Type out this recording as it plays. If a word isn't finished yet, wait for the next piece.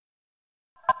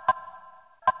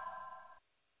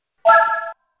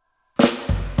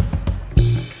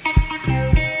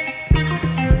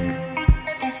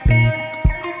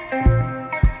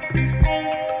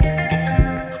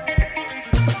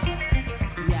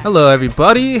Hello,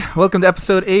 everybody. Welcome to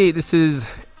episode 8. This is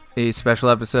a special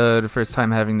episode. First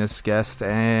time having this guest,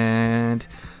 and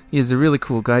he is a really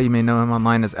cool guy. You may know him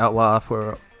online as Outlaw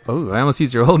for... Oh, I almost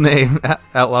used your old name,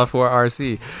 Outlaw for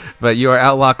RC. But you are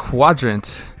Outlaw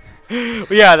Quadrant.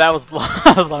 Yeah, that was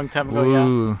a long time ago,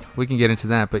 Ooh, we can get into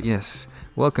that, but yes.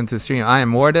 Welcome to the stream. I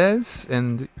am Mordez,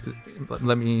 and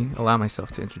let me allow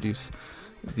myself to introduce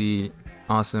the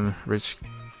awesome Rich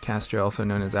Castro, also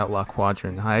known as Outlaw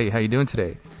Quadrant. Hi, how you doing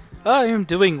today? I am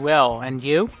doing well, and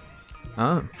you?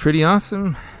 Oh, pretty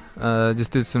awesome.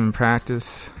 Just did some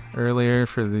practice earlier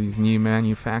for these new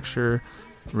manufacturer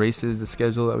races, the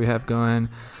schedule that we have going.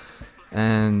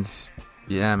 And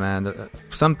yeah, man,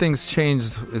 some things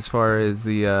changed as far as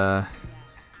the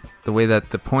way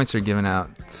that the points are given out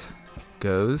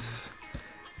goes.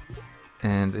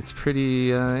 And it's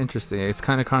pretty interesting. It's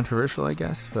kind of controversial, I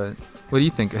guess, but what do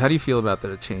you think? How do you feel about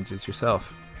the changes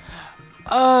yourself?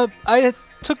 I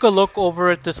took a look over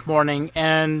it this morning,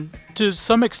 and to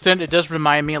some extent it does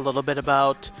remind me a little bit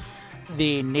about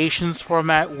the Nations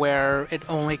format, where it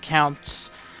only counts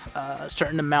a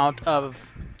certain amount of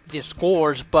the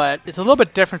scores, but it's a little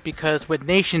bit different because with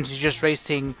Nations you're just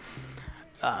racing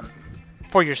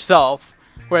for yourself,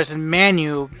 whereas in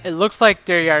Manu it looks like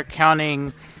they are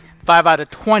counting 5 out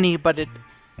of 20, but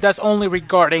that's only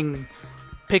regarding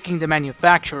picking the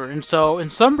manufacturer. And so in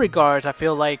some regards I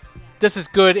feel like this is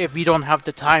good if you don't have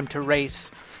the time to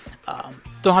race,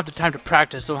 don't have the time to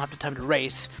practice, don't have the time to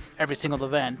race every single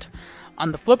event.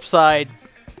 On the flip side,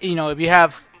 you know, if you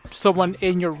have someone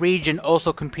in your region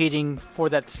also competing for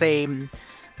that same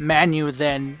manu,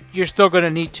 then you're still going to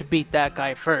need to beat that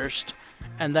guy first,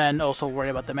 and then also worry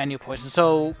about the manu points. And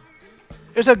so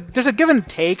there's a give and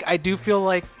take. I do feel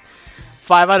like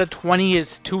 5 out of 20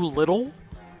 is too little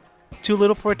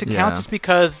for it to count, just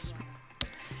because,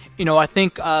 you know, I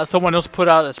think someone else put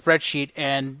out a spreadsheet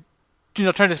and, you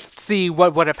know, trying to see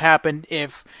what would have happened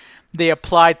if they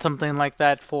applied something like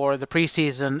that for the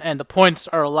preseason, and the points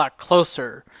are a lot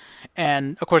closer.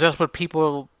 And of course that's what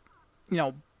people, you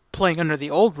know, playing under the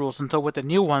old rules. And so with the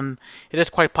new one, it is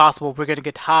quite possible we're going to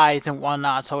get ties and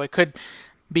whatnot. So it could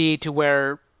be to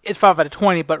where it's 5 out of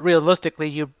 20, but realistically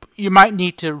you might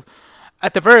need to,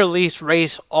 at the very least,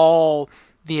 race all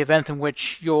the events in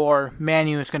which your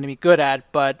manu is going to be good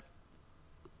at. But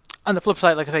on the flip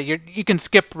side, like I said, you can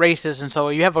skip races, and so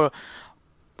you have a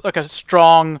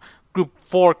strong Group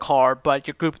 4 car, but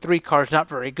your Group 3 car is not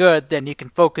very good, then you can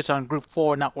focus on Group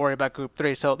 4 and not worry about Group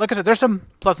 3. So like I said, there's some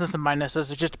pluses and minuses.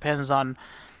 It just depends on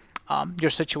your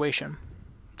situation.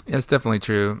 Yeah, it's definitely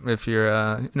true. If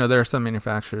you're, you know, there are some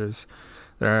manufacturers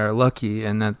that are lucky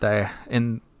in that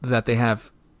they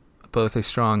have both a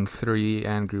strong 3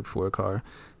 and Group 4 car,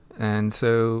 and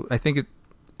so I think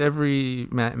every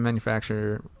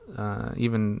manufacturer,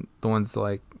 even the ones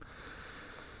like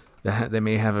that, they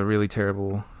may have a really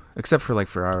terrible, except for like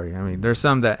Ferrari. I mean, there's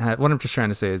some that have. What I'm just trying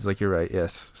to say is, like, you're right.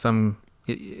 Yes, some,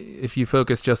 if you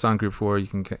focus just on Group 4, you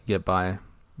can get by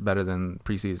better than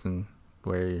preseason,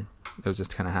 where it was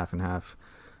just kind of half and half.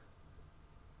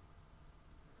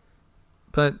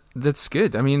 But that's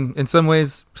good. I mean, in some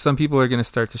ways, some people are going to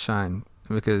start to shine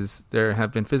because there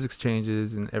have been physics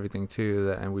changes and everything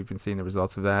too, and we've been seeing the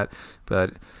results of that.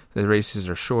 But the races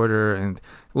are shorter, and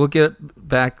we'll get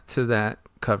back to that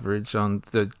coverage on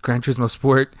the Gran Turismo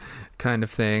Sport kind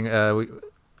of thing.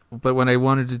 But what I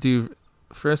wanted to do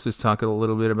first was talk a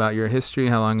little bit about your history,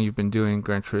 how long you've been doing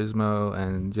Gran Turismo,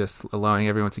 and just allowing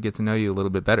everyone to get to know you a little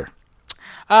bit better.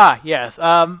 Yes.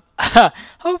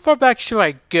 How far back should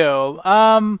I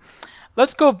go?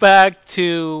 Let's go back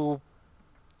to...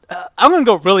 I'm going to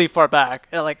go really far back.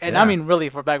 I mean really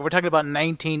far back. We're talking about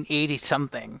 1980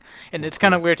 something. And it's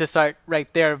kind of weird to start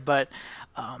right there, but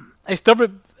I still...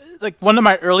 one of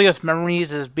my earliest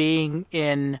memories is being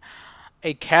in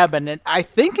a cabin, and I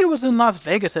think it was in Las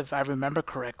Vegas, if I remember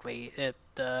correctly,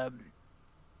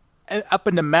 up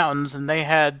in the mountains, and they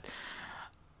had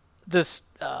this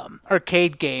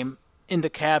arcade game in the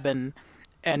cabin,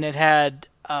 and it had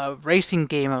a racing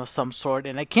game of some sort,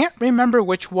 and I can't remember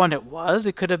which one it was.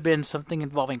 It could have been something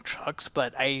involving trucks,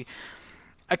 but I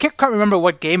can't quite remember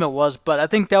what game it was, but I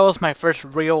think that was my first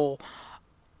real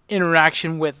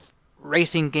interaction with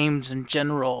racing games in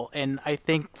general. And I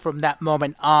think from that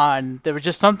moment on, there was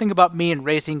just something about me and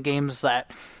racing games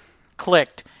that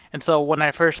clicked. And so when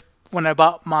I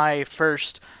bought my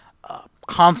first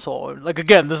console, like,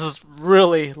 again, this is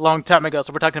really long time ago,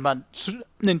 so we're talking about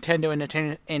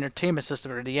Nintendo Entertainment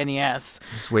System, or the NES.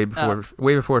 It's way before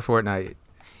Fortnite.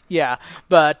 Yeah,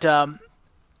 but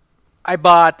I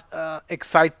bought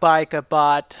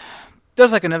Excitebike.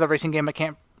 There's like another racing game I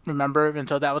can't remember, and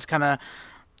so that was kind of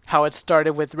how it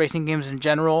started with racing games in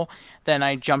general. Then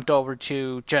I jumped over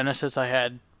to Genesis. I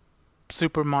had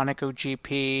Super Monaco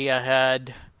GP.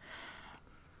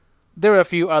 There were a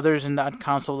few others in that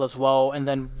console as well. And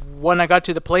then when I got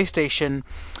to the PlayStation,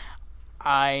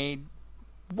 I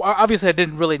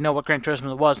didn't really know what Gran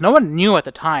Turismo was. No one knew at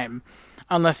the time,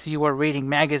 unless you were reading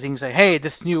magazines like, hey,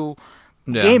 this new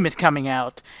game is coming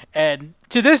out. And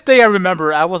to this day, I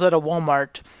remember I was at a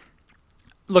Walmart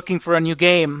looking for a new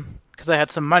game because I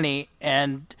had some money,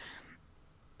 and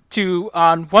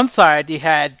on one side you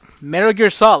had Metal Gear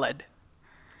Solid,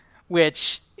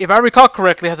 which, if I recall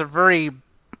correctly, has a very,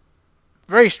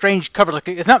 very strange cover. Like,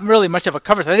 it's not really much of a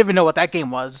cover, so I didn't even know what that game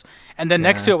was. And then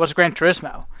next to it was Gran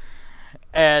Turismo.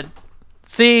 And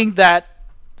seeing that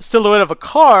silhouette of a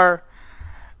car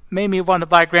made me want to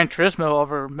buy Gran Turismo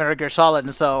over Metal Gear Solid.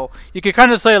 And so you could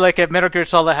kind of say, like, if Metal Gear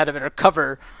Solid had a better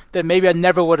cover, then maybe I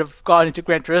never would have gone into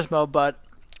Gran Turismo. But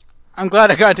I'm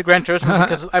glad I got into Gran Turismo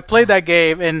because I played that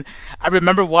game, and I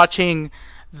remember watching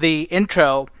the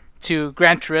intro to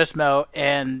Gran Turismo,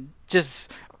 and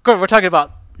just, of course, we're talking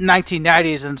about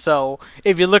 1990s, and so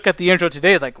if you look at the intro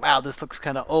today, it's like, wow, this looks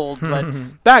kind of old.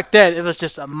 But back then, it was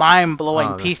just a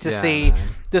mind-blowing piece to see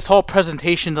this whole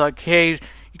presentation. Like, hey,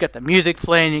 you got the music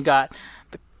playing, you got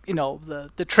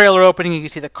the trailer opening, you can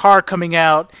see the car coming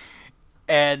out,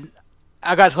 and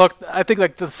I got hooked. I think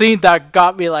like the scene that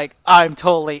got me like, I'm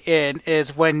totally in,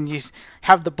 is when you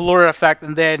have the blur effect,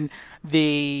 and then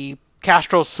the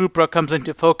Castrol Supra comes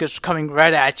into focus, coming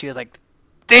right at you. It's like,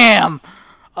 damn,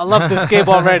 I love this game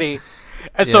already.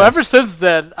 And so ever since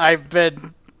then, I've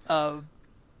been, like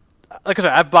I said,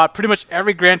 I've bought pretty much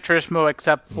every Gran Turismo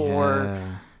except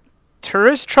for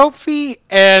Tourist Trophy,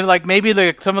 and like maybe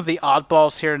like some of the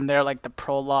oddballs here and there, like the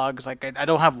prologues. Like I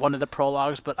don't have one of the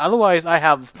prologues, but otherwise I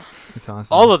have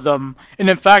all of them. And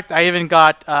in fact, I even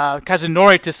got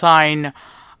Kazunori to sign.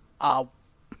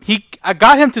 I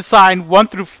got him to sign 1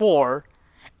 through 4,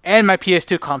 and my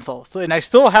PS2 console. So, and I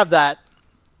still have that.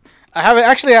 I have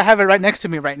it right next to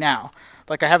me right now.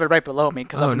 Like I have it right below me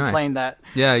because I've been playing that.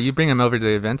 Yeah, you bring him over to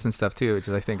the events and stuff too, which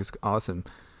I think is awesome.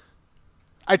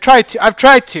 I've tried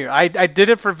to. I did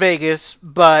it for Vegas,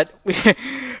 but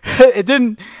it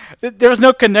didn't. There was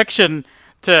no connection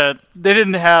to. They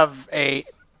didn't have a.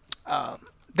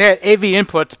 They had AV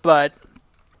inputs, but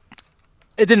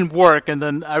it didn't work. And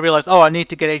then I realized, I need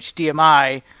to get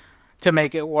HDMI to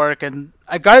make it work. And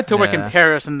I got it to work in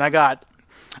Paris, and I got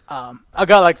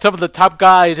like some of the top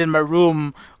guys in my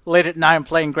room late at night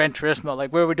playing Gran Turismo.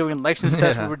 Like we were doing license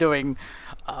tests, we were doing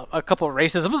a couple of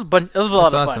races. It was a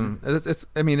lot of fun.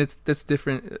 It's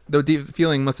different. The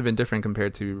feeling must have been different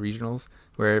compared to regionals,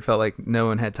 where it felt like no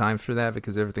one had time for that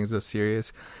because everything's so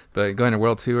serious. But going to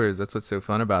World Tours, that's what's so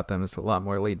fun about them. It's a lot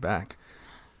more laid back.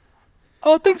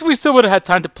 Oh, things we still would have had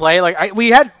time to play. Like I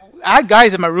had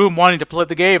guys in my room wanting to play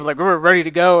the game. Like we were ready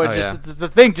to go, and the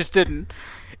thing just didn't.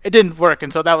 It didn't work,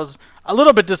 and so that was a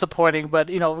little bit disappointing. But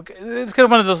it's kind of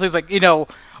one of those things. Like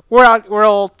we're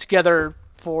all together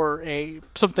for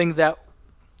something that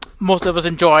most of us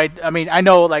enjoyed. I mean, I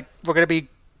know like we're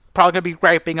probably gonna be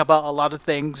griping about a lot of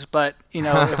things, but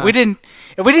if we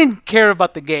didn't care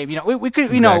about the game, we could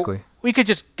we could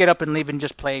just get up and leave and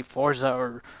just play Forza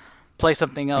or play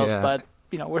something else. Yeah. But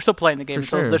we're still playing the game,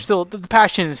 so there's still the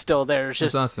passion is still there. It's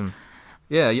just awesome.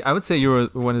 Yeah, I would say you were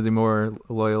one of the more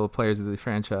loyal players of the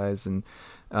franchise, and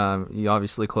you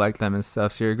obviously collect them and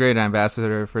stuff. So you're a great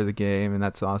ambassador for the game, and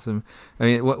that's awesome. I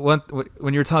mean,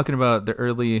 when you were talking about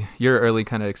your early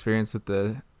kind of experience with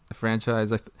the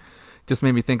franchise, just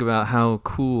made me think about how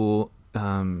cool,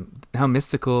 how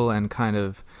mystical and kind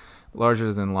of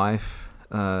larger than life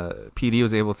PD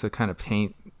was able to kind of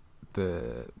paint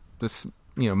this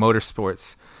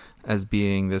motorsports as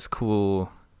being this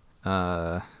cool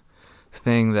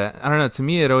thing that, I don't know, to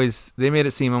me they made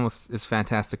it seem almost as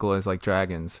fantastical as like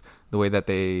Dragons, the way that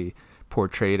they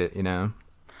portrayed it,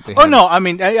 I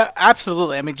mean,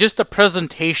 absolutely. I mean, just the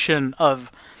presentation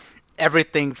of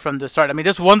everything from the start. I mean,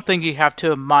 there's one thing you have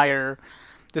to admire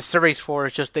the series for,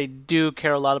 is just they do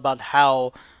care a lot about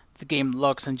how the game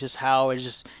looks and just how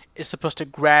it's supposed to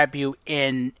grab you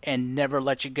in and never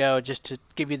let you go, just to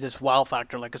give you this wow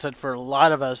factor. Like I said, for a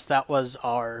lot of us, that was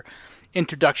our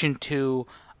introduction to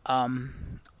a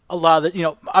lot of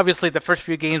the, obviously the first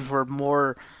few games were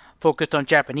more focused on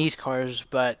Japanese cars,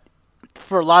 but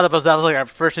for a lot of us, that was like our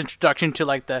first introduction to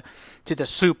like the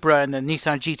Supra and the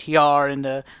Nissan GTR and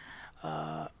the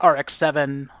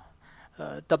RX-7,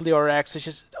 WRX. It's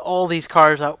just all these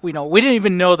cars that we didn't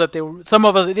even know that they were. Some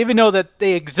of us didn't even know that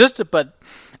they existed, but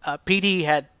PD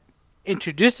had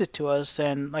introduced it to us,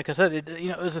 and like I said,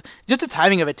 it was just the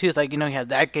timing of it too. It's like you had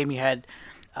that game, you had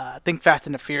I think Fast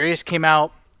and the Furious came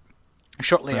out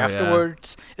shortly Oh yeah.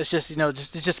 afterwards. It's just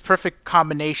it's just perfect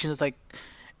combinations. Like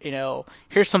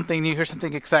here's something new, here's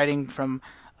something exciting from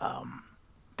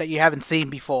that you haven't seen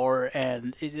before,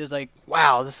 and it is like,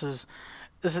 wow, this is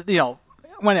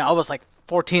when I was like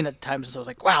 14 at the time, so I was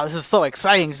like, wow, this is so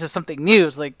exciting. This is something new.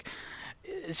 It's like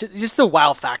it's just a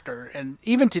wow factor, and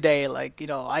even today, like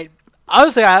I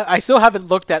honestly I still haven't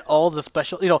looked at all the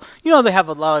special. They have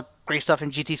a lot of great stuff in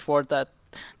GT Sport that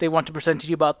they want to present to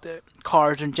you about the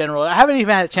cars in general. I haven't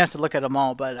even had a chance to look at them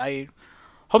all, but I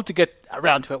hope to get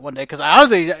around to it one day because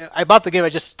I bought the game. I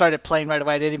just started playing right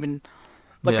away. I didn't even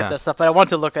look at Yeah. that stuff, but I want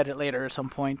to look at it later at some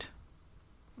point.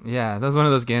 Yeah, that was one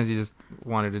of those games you just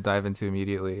wanted to dive into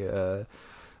immediately. I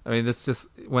mean, that's just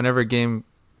whenever a game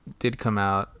did come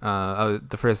out,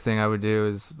 the first thing I would do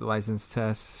is the license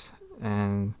test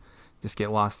and just get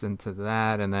lost into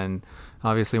that. And then,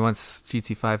 obviously, once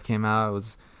GT5 came out, it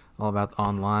was all about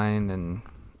online, and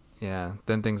yeah,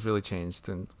 then things really changed,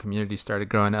 and community started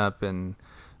growing up, and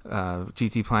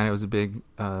GT Planet was a big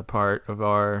part of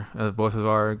both of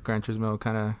our Gran Turismo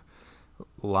kind of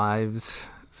lives.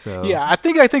 So Yeah, I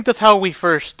think that's how we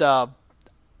first.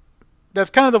 That's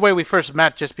kind of the way we first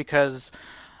met, just because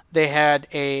they had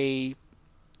a.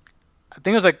 I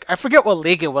think it was like I forget what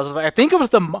league it was. I think it was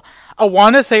I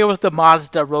want to say it was the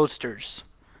Mazda Roadsters.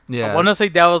 I want yeah, to say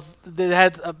that was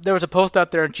there was a post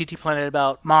out there on GT Planet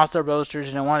about Mazda Roadsters,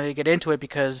 and I wanted to get into it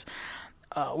because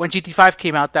when GT5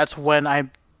 came out, that's when I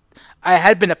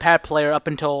had been a pad player up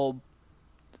until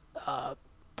I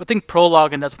think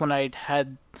Prologue, and that's when I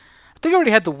think I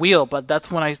already had the wheel, but that's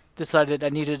when I decided I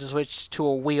needed to switch to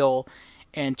a wheel.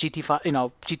 And GT5,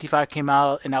 GT5 came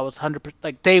out, and I was 100%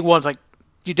 like day one's like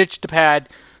you ditch the pad,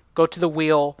 go to the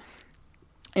wheel,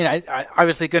 and I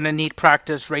obviously gonna need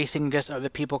practice racing against other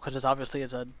people because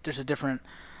there's a different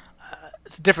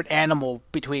it's a different animal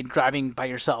between driving by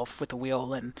yourself with the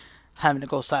wheel and having to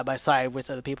go side by side with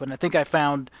other people. And I think I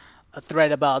found a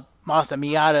thread about Mazda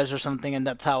Miatas or something, and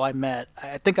that's how I met.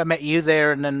 I think I met you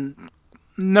there, and then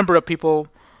a number of people.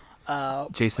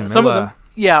 Jason Some of Milla, them,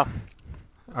 yeah.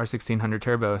 R1600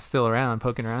 Turbo, is still around,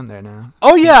 poking around there now.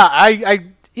 Oh yeah,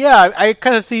 I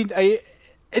kind of see.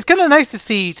 It's kind of nice to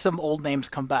see some old names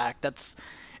come back. It's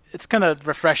kind of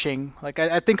refreshing. Like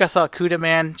I think I saw Kuda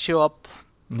Man show up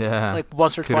Yeah, like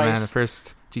once or Kuda Man, the twice.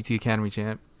 first GT Academy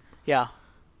champ. Yeah.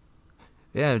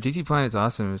 Yeah, GT Planet's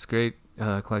awesome. It's a great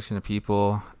collection of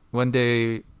people. One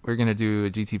day we're gonna do a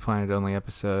GT Planet only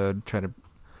episode. Try to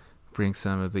bring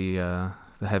some of the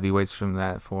heavyweights from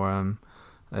that forum.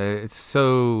 It's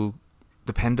so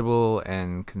dependable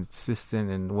and consistent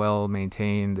and well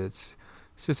maintained. It's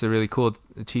just a really cool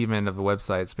achievement of a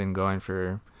website. It's been going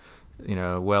for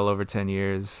well over 10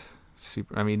 years.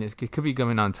 Super. I mean, it could be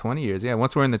going on 20 years. Yeah,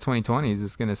 once we're in the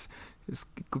 2020s,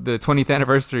 the 20th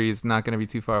anniversary is not gonna be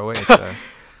too far away. So.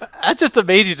 That's just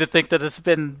amazing to think that it's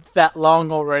been that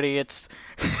long already. It's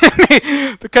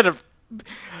kind of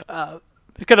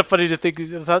it's kind of funny to think.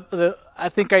 I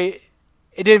think it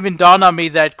didn't even dawn on me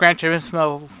that Gran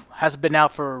Turismo has been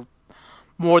out for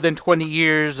more than 20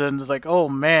 years, and it's like, oh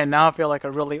man, now I feel like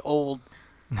a really old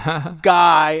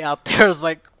guy out there. It's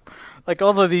like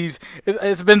all of these.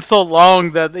 It's been so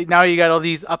long that now you got all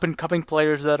these up and coming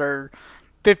players that are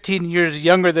 15 years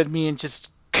younger than me, and just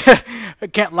I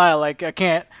can't lie. Like I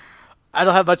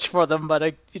don't have much for them, but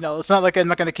it's not like I'm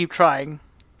not gonna keep trying.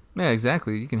 Yeah,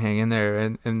 exactly. You can hang in there,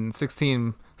 and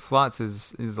 16 slots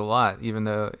is a lot. Even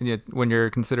though when you're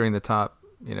considering the top,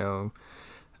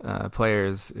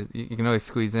 players, you can always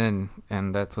squeeze in,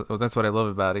 and that's what I love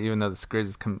about it. Even though the grid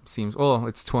seems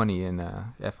it's 20 in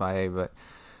FIA, but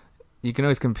you can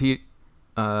always compete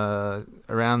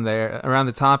around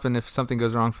the top, and if something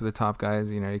goes wrong for the top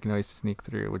guys, you can always sneak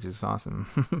through, which is awesome.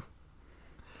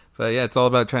 But yeah, it's all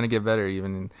about trying to get better,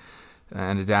 even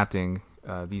and adapting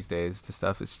these days to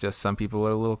stuff. It's just some people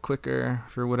are a little quicker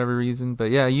for whatever reason.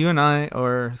 But yeah, you and I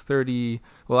are 30.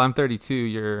 Well, I'm 32.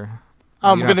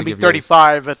 I'm you don't going have to be give yours.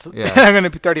 35. Yeah. I'm going to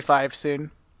be 35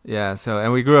 soon. Yeah. So,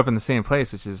 and we grew up in the same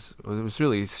place, which was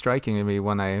really striking to me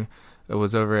when I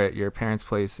was over at your parents'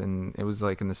 place, and it was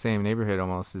like in the same neighborhood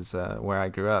almost as where I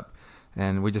grew up.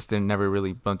 And we just never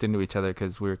really bumped into each other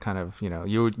because we were kind of,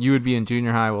 you would be in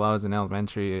junior high while I was in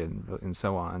elementary, and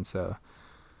so on. So.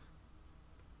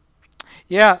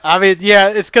 Yeah, I mean, yeah,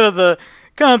 it's kind of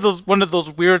those one of those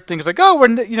weird things. Like, oh,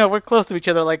 we're close to each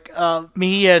other. Like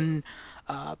me and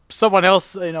someone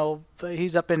else,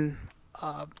 he's up in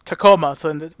Tacoma,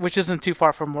 which isn't too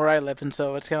far from where I live, and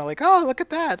so it's kind of like, oh, look at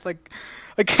that. It's like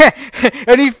I can't,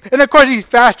 and of course he's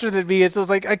faster than me. It's just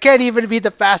like I can't even be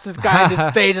the fastest guy in the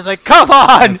state. It's like, come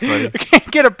on, I can't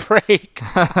get a break.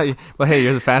 Well, hey,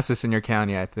 you're the fastest in your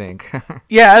county, I think.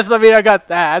 Yeah, I mean, I got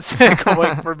that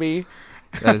going for me.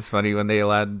 That is funny when they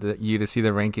allowed you to see the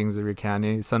rankings of your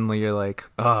county. Suddenly you're like,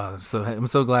 oh, I'm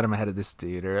so glad I'm ahead of this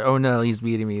dude, or oh no, he's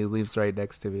beating me. He lives right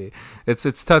next to me.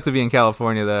 It's tough to be in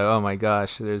California though. Oh my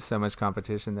gosh, there's so much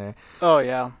competition there. Oh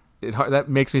yeah. That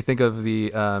makes me think of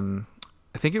the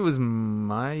I think it was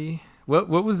what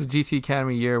was the GT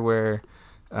Academy year where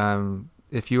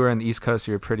if you were on the East Coast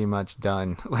you were pretty much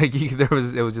done. Like it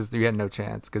was just you had no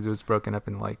chance because it was broken up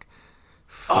in like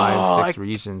 5-6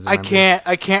 regions. I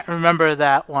can't remember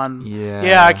that one. Yeah.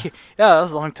 Yeah, that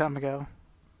was a long time ago.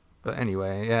 But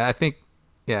anyway, yeah, I think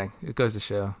it goes to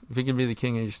show if you can be the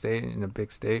king of your state in a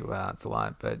big state, wow, it's a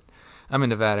lot. But I'm in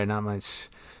Nevada, not much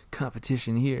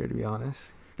competition here, to be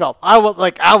honest. Well, I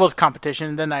was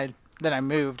competition, then I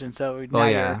moved, and so now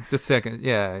yeah, just a second,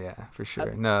 yeah, for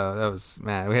sure. No, that was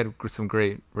we had some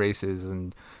great races,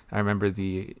 and I remember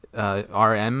the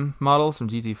RM models from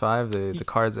GT5, the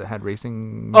cars that had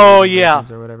racing. Oh yeah,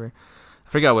 or whatever. I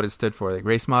forgot what it stood for, like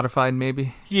race modified,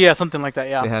 maybe. Yeah, something like that.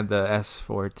 Yeah. They had the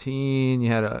S14. You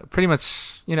had pretty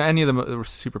much any of the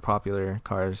super popular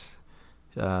cars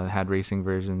had racing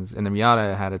versions, and the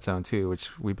Miata had its own too,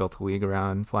 which we built a league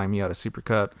around, flying Miata Super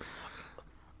Cup.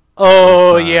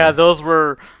 Oh yeah, those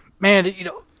were, man.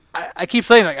 I keep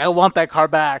saying like I want that car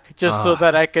back just so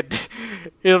that I could,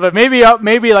 but maybe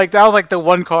like that was like the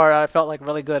one car I felt like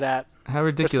really good at. How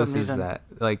ridiculous is that?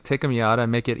 Like take a Miata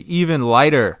and make it even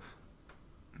lighter.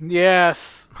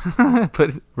 Yes.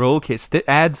 Put roll kit,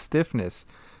 add stiffness.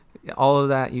 All of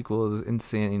that equals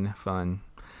insane fun.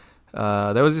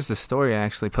 There was just a story I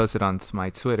actually posted on my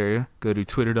Twitter. Go to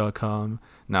twitter.com.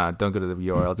 Nah, don't go to the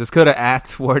URL. Just go to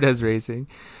 @Suarez Racing,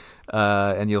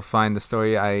 and you'll find the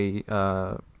story I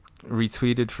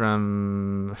retweeted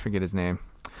from, I forget his name.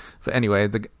 But anyway,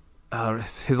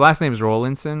 his last name is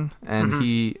Rollinson, and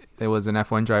he was an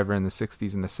F1 driver in the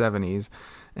 60s and the 70s,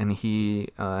 and he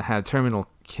had terminal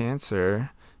cancer,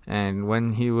 and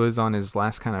when he was on his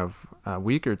last kind of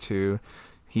week or two,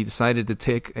 he decided to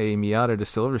take a Miata to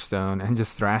Silverstone and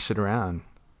just thrash it around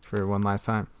for one last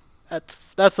time.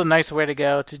 That's a nice way to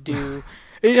go to do.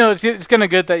 It's kind of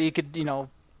good that you could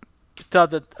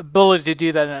have the ability to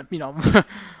do that. And,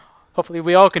 hopefully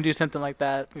we all can do something like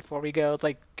that before we go. It's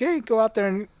like, okay, go out there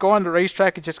and go on the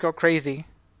racetrack and just go crazy.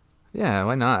 Yeah,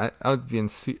 why not? I would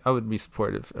be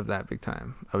supportive of that big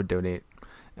time. I would donate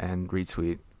and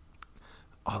retweet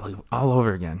all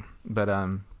over again. But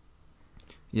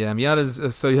yeah,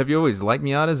 Miatas. So have you always liked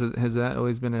Miatas? Has that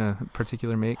always been a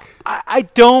particular make? I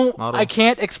don't. Model? I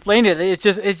can't explain it. It's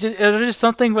just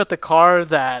something with the car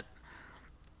that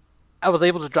I was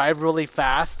able to drive really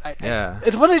fast.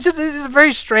 It's a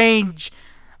very strange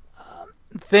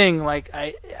thing. Like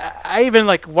I even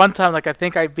like one time, like I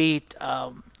think I beat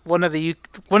one of the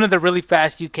really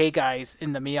fast UK guys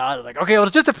in the Miata. Like, okay, it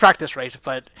was just a practice race,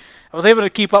 but I was able to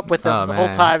keep up with him the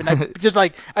whole time, and I just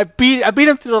like I beat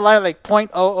him to the line like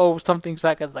 0.00 something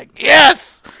seconds. Like,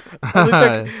 yes, at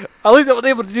least I was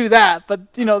able to do that.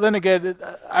 But then again,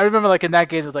 I remember like in that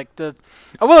game, it was like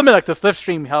I will admit like the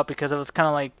slipstream helped because it was kind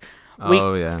of like weak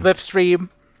slipstream.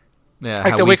 Yeah,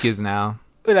 like how weak is now.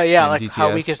 Yeah, like GTS.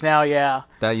 How weak is now, yeah.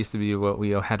 That used to be what we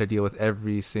had to deal with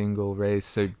every single race.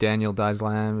 So Daniel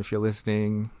Dajlam, if you're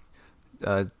listening,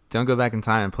 don't go back in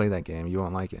time and play that game. You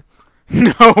won't like it.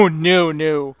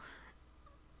 No.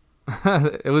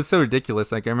 It was so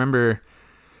ridiculous. Like I remember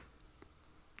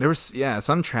there was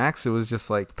some tracks it was just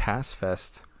like pass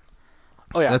fest.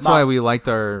 Oh yeah. That's why we liked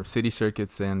our city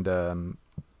circuits and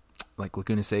like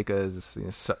Laguna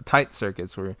Seca's tight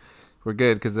circuits were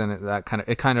good because then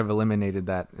it kind of eliminated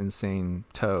that insane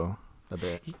toe a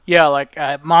bit. Yeah, like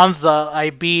at Monza,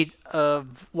 I beat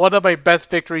one of my best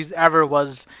victories ever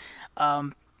was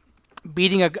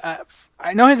beating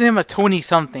I know his name was Tony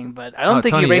something, but I don't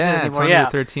think Tony, he races anymore. Tony Yeah,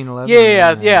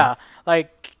 1311. Yeah.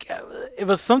 Like it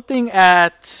was something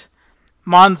at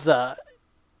Monza.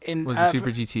 Was it Super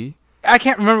GT? I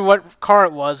can't remember what car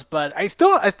it was, but I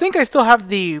think I still have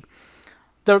the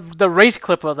race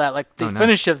clip of that, like the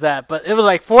finish of that. But it was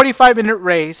like 45-minute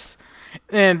race,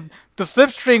 and the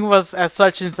slipstream was as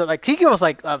such, and so like Kiki was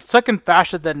like a second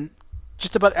faster than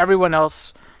just about everyone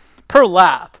else per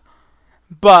lap.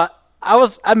 But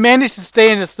I managed to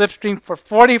stay in the slipstream for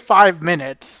 45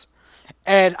 minutes,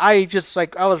 and I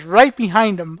was right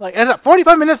behind him. Like it's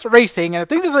 45 minutes of racing, and I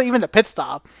think this was even a pit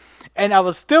stop, and I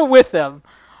was still with him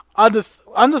on the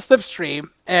slipstream,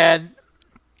 and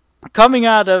coming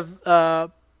out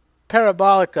of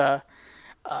Parabolica,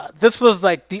 this was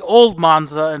like the old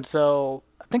Monza, and so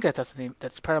I think that's the name.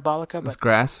 That's Parabolica. It was But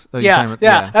grass. Oh,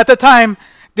 yeah. At the time,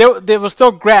 there was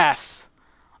still grass.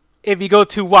 If you go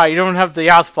too wide, you don't have the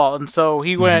asphalt, and so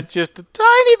he went just a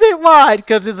tiny bit wide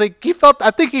because it's like he felt.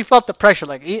 I think he felt the pressure.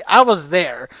 Like I was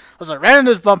there. I was like ran in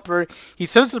his bumper. He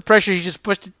sensed the pressure. He just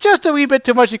pushed it just a wee bit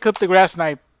too much. He clipped the grass, and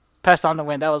I passed on the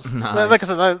wind. That was Nice. like I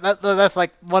said. That's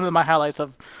like one of my highlights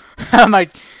of my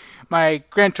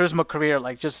Gran Turismo career.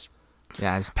 Like just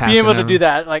Yeah, it's being able to do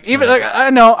that. Like even like I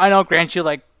know. Grant you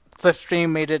like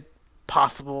Slipstream made it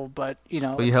possible, but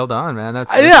Well, you held on, man.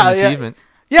 That's yeah, an achievement.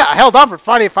 Yeah, I held on for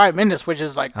 45 minutes, which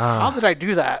is like, how did I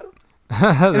do that?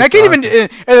 And I can't awesome. even.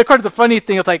 And of course, the funny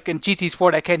thing is, like in GT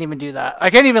Sport, I can't even do that. I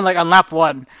can't even like on lap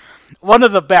one. One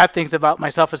of the bad things about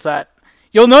myself is that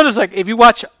you'll notice, like if you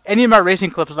watch any of my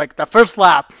racing clips, like the first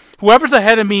lap, whoever's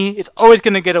ahead of me is always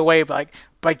going to get away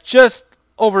by just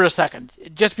over a second.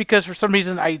 Just because for some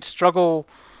reason I struggle.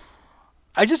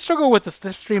 I just struggle with the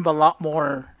slipstream a lot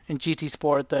more in GT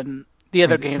Sport than the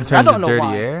other games. In terms I don't of know dirty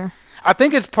why. air. I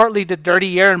think it's partly the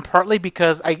dirty air and partly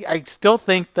because I still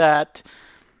think that.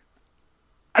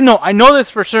 No, I know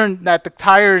this for certain that the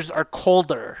tires are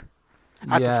colder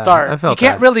at the start. I felt You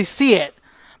can't that. really see it,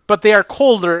 but they are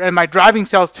colder, and my driving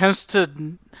style tends to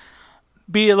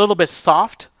be a little bit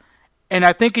soft. And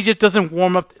I think it just doesn't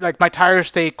warm up. Like my tires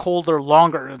stay colder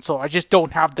longer, and so I just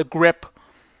don't have the grip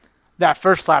that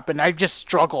first lap, and I just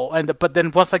struggle. But then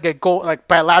once I get like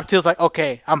by lap two, it's like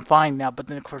okay, I'm fine now. But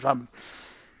then of course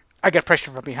I get pressure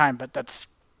from behind, but that's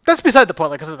beside the point.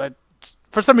 Like I said,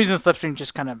 for some reason, slipstream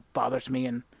just kind of bothers me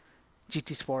in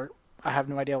GT Sport. I have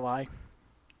no idea why.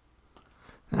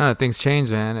 Things change,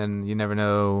 man, and you never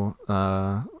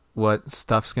know what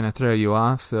stuff's gonna throw you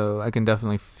off. So I can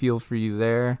definitely feel for you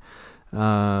there.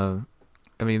 I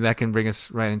mean, that can bring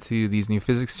us right into these new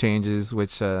physics changes,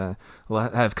 which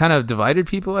have kind of divided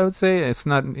people. I would say it's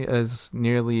not as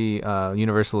nearly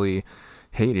universally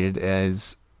hated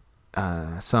as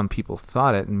some people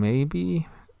thought it. Maybe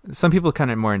some people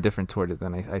kind of more indifferent toward it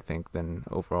than I think than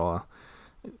overall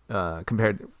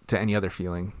compared to any other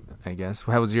feeling. I guess.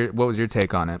 What was your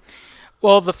take on it?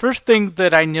 Well, the first thing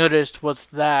that I noticed was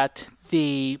that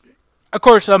of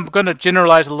course, I'm going to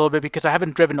generalize a little bit because I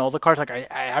haven't driven all the cars. Like I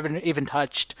haven't even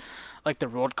touched like the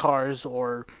road cars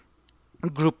or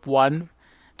Group 1.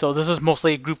 So this is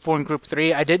mostly Group 4 and Group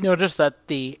 3. I did notice that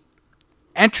the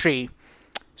entry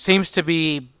seems to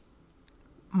be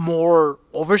more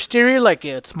oversteery, like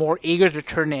it's more eager to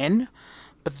turn in.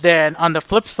 But then on the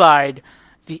flip side,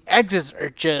 the exits are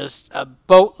just a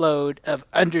boatload of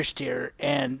understeer,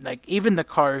 and like even the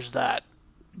cars that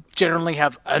generally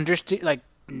have understeer, like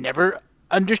never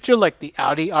understeer, like the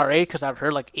Audi R8, because I've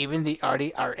heard like even the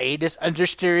Audi R8 is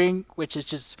understeering, which is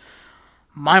just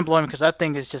mind blowing because that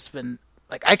thing has just been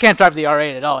like I can't drive the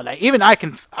R8 at all, and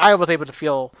I was able to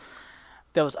feel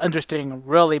that was understeering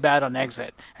really bad on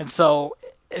exit, and so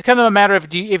it's kind of a matter of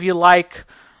if you like.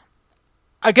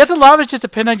 I guess a lot of it just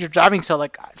depends on your driving style.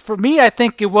 Like for me, I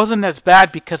think it wasn't as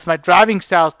bad because my driving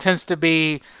style tends to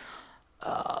be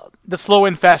the slow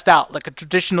in, fast out, like a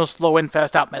traditional slow in,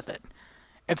 fast out method.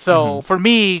 And so for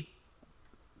me,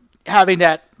 having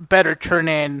that better turn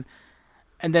in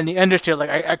and then the understeer,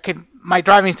 like my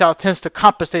driving style tends to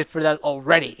compensate for that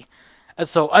already. And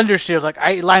so understeer, like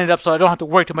I line it up so I don't have to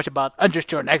worry too much about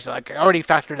understeer and exit. Like I already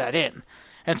factored that in.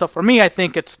 And so for me, I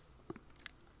think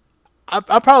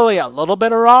I'm probably a little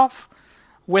better off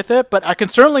with it, but I can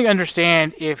certainly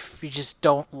understand if you just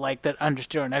don't like that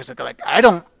understeer and exit. Like I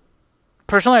don't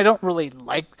really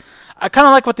like. I kind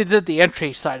of like what they did at the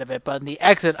entry side of it, but in the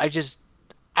exit,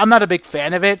 I'm not a big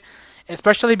fan of it,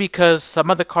 especially because some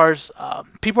of the cars,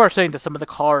 people are saying that some of the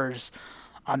cars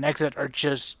on exit are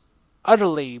just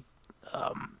utterly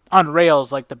on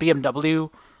rails. Like the BMW,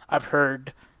 I've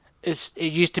heard it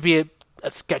used to be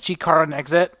a sketchy car on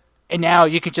exit, and now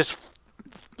you can just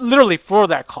literally floor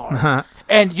that car,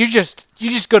 and you're just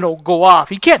gonna go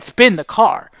off. You can't spin the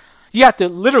car. You have to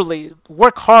literally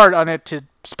work hard on it to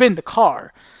spin the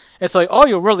car. It's like all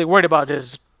you're really worried about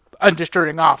is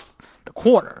understeering off the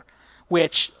corner,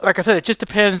 which, like I said, it just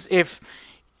depends if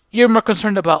you're more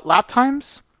concerned about lap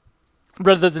times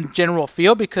rather than general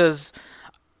feel, because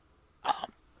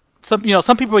some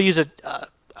people use a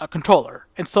controller,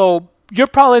 and so you're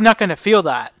probably not going to feel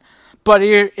that. But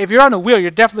if you're on a wheel, you're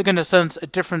definitely going to sense a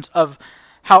difference of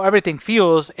how everything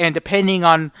feels, and depending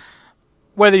on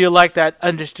whether you like that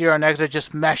understeer on exit,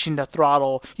 just mashing the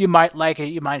throttle, you might like it,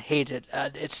 you might hate it.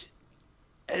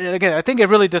 Again, I think it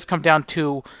really does come down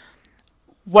to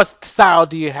what style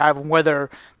do you have and whether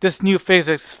this new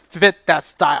physics fit that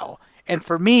style. And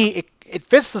for me, it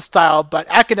fits the style, but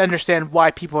I can understand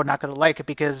why people are not going to like it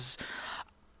because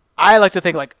I like to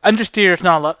think like understeer is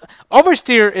not a lot.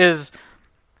 Oversteer is,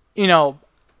 you know,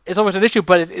 it's always an issue,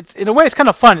 but it's in a way it's kind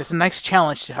of fun. It's a nice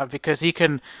challenge to have because you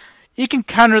can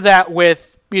counter that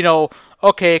with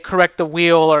okay, correct the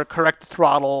wheel or correct the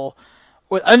throttle.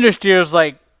 With understeers,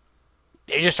 like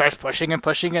it just starts pushing and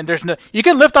pushing, and there's no you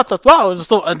can lift off the throttle and it's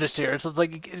still understeer. So it's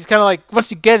like it's kind of like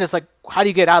once you get it, it's like how do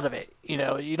you get out of it? You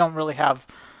don't really have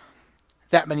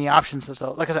that many options. And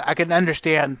so, like I said, I can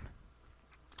understand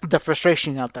the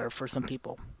frustration out there for some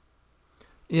people.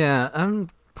 Yeah, I'm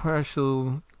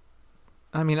partial.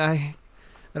 I mean, I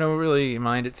don't really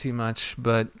mind it too much,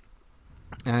 but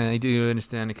I do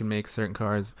understand it can make certain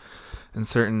cars and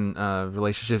certain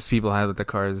relationships people have with the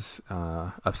cars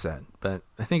upset. But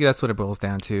I think that's what it boils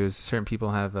down to: is certain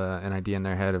people have an idea in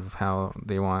their head of how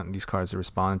they want these cars to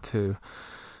respond to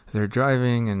their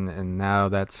driving, and now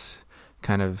that's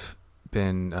kind of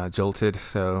been jolted.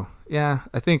 So yeah,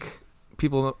 I think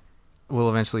people will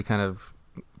eventually kind of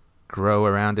grow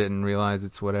around it and realize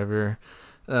it's whatever.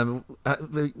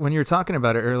 When you were talking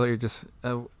about it earlier, just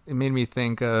it made me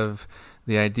think of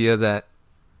the idea that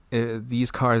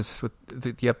these cars with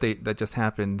the update that just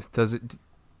happened, does it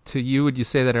to you? Would you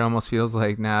say that it almost feels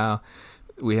like now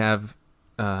we have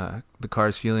the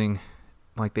cars feeling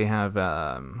like they have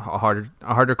a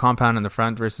harder compound in the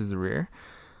front versus the rear?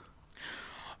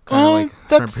 Kind of like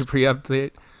that's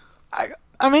pre-update.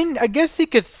 I mean, I guess you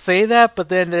could say that, but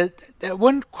then it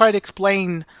wouldn't quite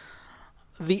explain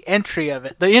the entry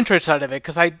side of it,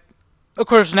 because of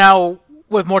course, now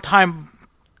with more time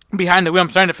behind the wheel, I'm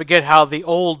starting to forget how the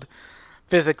old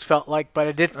physics felt like, but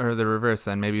it did. Or the reverse,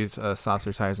 then maybe it's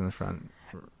softer tires in the front,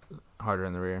 harder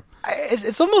in the rear.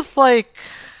 It's almost like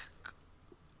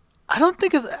I don't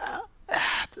think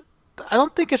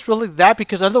it's really that,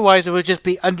 because otherwise it would just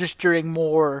be understeering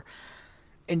more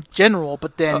in general.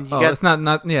 But then it's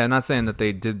not saying that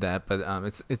they did that, but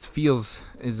it feels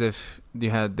as if you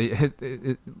had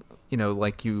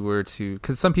like you were to,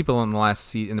 because some people in the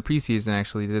preseason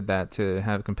actually did that to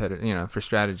have competitive, for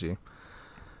strategy,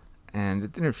 and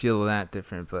it didn't feel that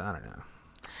different. But I don't know,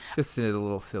 just a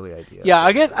little silly idea. Yeah,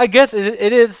 I guess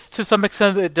it is to some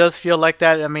extent. It does feel like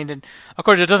that. I mean, and of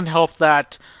course, it doesn't help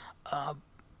that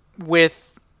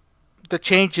with the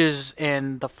changes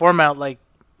in the format. Like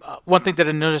one thing that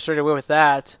I noticed right away with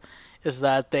that is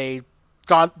that they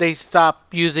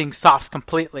stopped using softs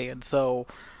completely, and so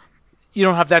you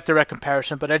don't have that direct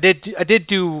comparison. But I did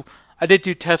do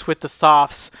tests with the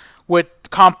softs with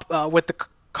the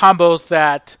combos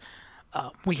that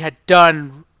we had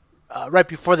done right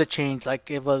before the change.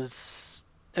 Like I think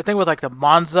it was like the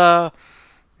Monza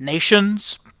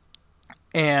Nations,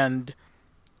 and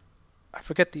I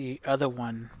forget the other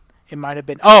one. It might have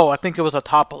been I think it was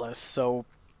Autopolis. So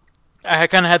I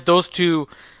kind of had those two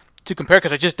to compare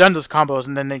because I just done those combos,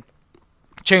 and then they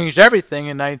changed everything.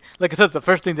 And like I said, the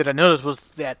first thing that I noticed was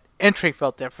that entry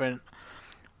felt different,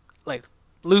 like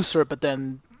looser, but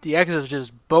then the exit was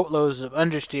just boatloads of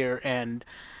understeer, and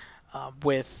of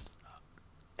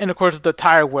course the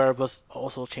tire wear was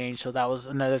also changed, so that was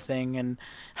another thing. And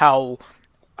how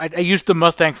I used the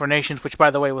Mustang for Nations, which by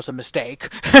the way was a mistake,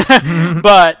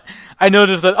 but I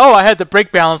noticed that I had the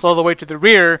brake balance all the way to the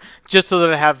rear just so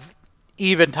that I have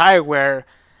even tire wear.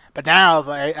 But now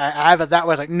I have it that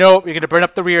way. It's like, nope, you're gonna burn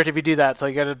up the rears if you do that, so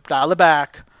you gotta dial it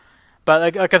back.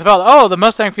 But like I felt, the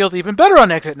Mustang feels even better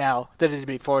on exit now than it did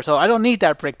before, so I don't need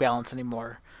that brake balance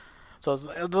anymore. So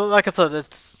like I said,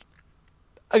 it's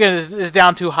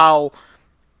down to how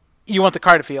you want the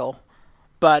car to feel.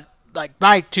 But like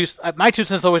my two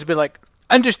cents always been like,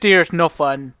 understeer is no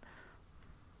fun.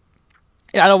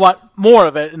 And I don't want more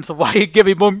of it, and so why you give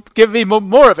me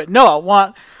more of it? No, I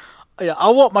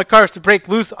want my cars to break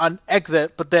loose on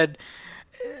exit, but then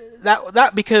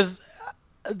that because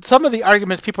some of the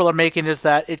arguments people are making is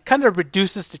that it kind of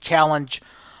reduces the challenge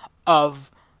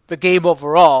of the game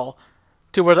overall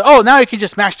to where now you can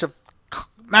just mash the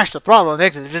throttle on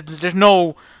exit. There's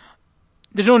no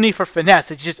need for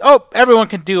finesse. It's just everyone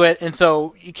can do it, and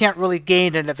so you can't really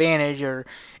gain an advantage, or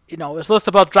it's less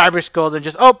about driver skills and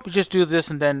just do this,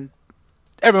 and then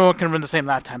everyone can run the same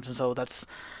lap times, and so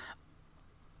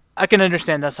I can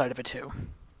understand that side of it too.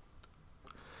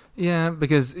 Yeah,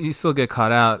 because you still get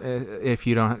caught out if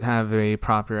you don't have a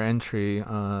proper entry.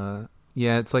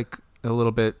 It's like a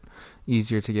little bit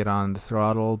easier to get on the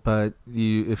throttle, but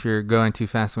if you're going too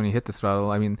fast when you hit the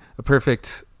throttle, I mean, a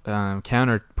perfect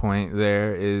counterpoint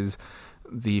there is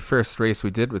the first race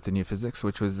we did with the new physics,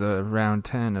 which was round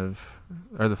 10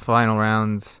 or the final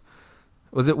rounds.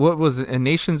 In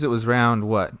Nations it was round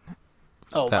what?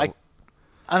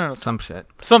 I don't know. Some shit.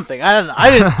 Something. I don't know.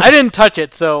 I didn't touch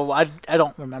it, so I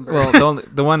don't remember. Well,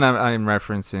 the one I'm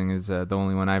referencing is the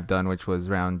only one I've done, which was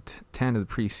round 10 of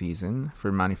the preseason for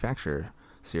Manufacturer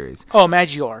Series. Oh,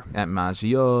 Maggiore. At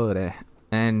Maggiore.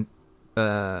 And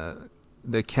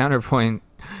the counterpoint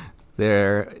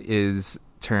there is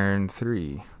turn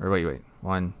 3. Or wait.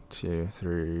 1, 2,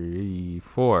 3,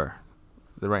 4.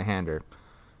 The right-hander.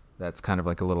 That's kind of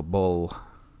like a little bull.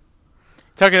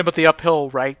 Talking about the uphill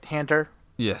right-hander?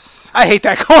 Yes. I hate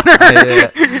that corner.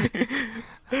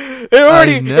 It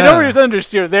already is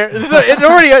understeer there. It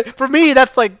already, for me,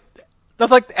 that's like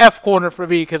the F corner for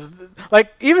me, because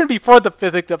like even before the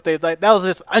physics update, like that was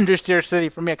just understeer city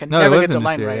for me. I could never get the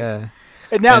line right. Yeah.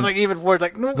 And now it's like even worse.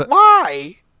 Like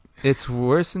why? It's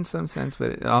worse in some sense,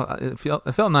 but it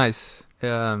felt nice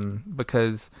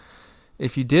because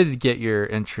if you did get your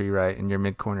entry right and your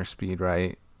mid corner speed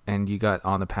right, and you got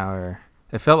on the power.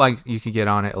 It felt like you could get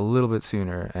on it a little bit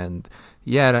sooner, and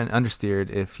it understeered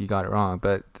if you got it wrong,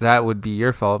 but that would be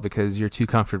your fault because you're too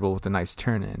comfortable with a nice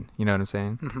turn in. You know what I'm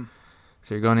saying? Mm-hmm.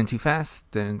 So you're going in too fast,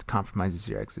 then it compromises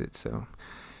your exit. So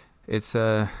it's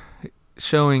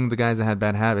showing the guys that had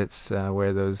bad habits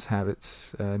where those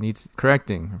habits need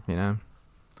correcting, you know?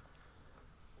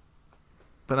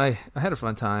 But I had a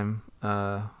fun time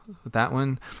with that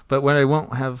one. But what I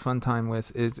won't have a fun time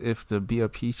with is if the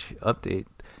BOP update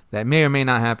that may or may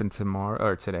not happen tomorrow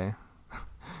or today,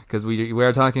 because we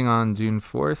are talking on June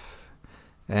 4th,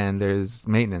 and there's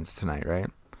maintenance tonight, right?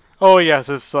 Oh yes,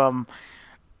 it's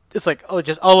like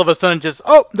just all of a sudden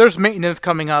there's maintenance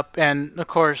coming up, and of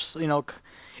course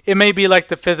it may be like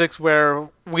the physics where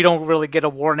we don't really get a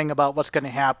warning about what's going to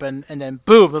happen, and then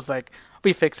boom, it's like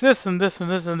we fix this and this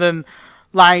and this, and then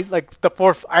like the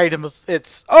fourth item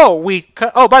is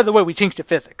by the way, we changed the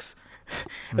physics.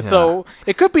 Yeah. So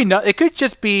it could be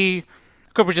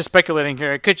we're just speculating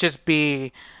here. It could just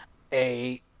be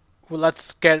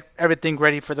let's get everything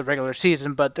ready for the regular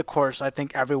season. But of course, I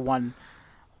think everyone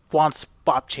wants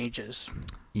BOP changes.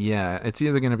 Yeah, it's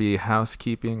either going to be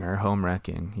housekeeping or home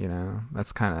wrecking. You know,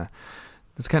 that's kind of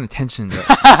tension.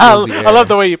 I love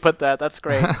the way you put that. That's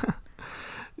great.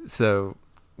 So.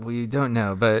 We don't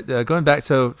know, but going back,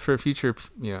 so for future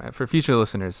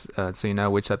listeners, so you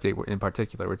know which update in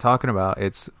particular we're talking about,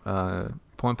 it's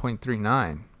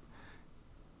 1.39,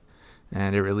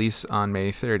 and it released on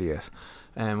May 30th.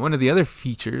 And one of the other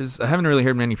features, I haven't really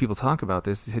heard many people talk about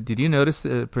this. Did you notice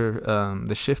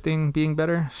the shifting being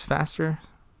better, faster,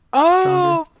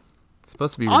 stronger? It's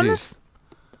supposed to be reduced.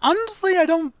 Honestly, I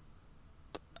don't.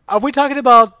 Are we talking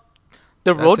about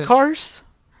the road cars?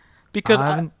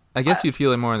 Because I guess you'd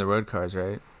feel it more in the road cars,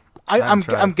 right?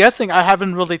 I'm guessing. I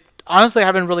haven't really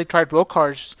tried road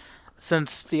cars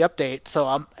since the update, so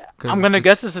I'm gonna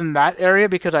guess it's in that area,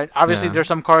 because obviously there's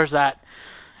some cars that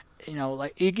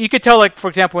like you could tell, like for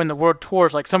example in the World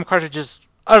Tours, like some cars are just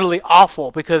utterly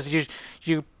awful because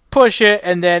you push it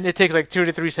and then it takes like 2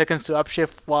 to 3 seconds to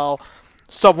upshift, while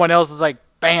someone else is like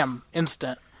bam,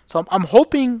 instant. So I'm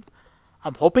hoping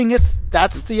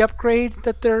that's the upgrade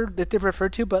that they refer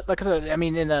to. But like I said, I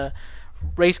mean, in a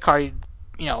race car, you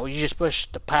just push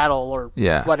the paddle or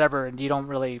whatever, and you don't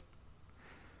really.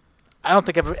 I don't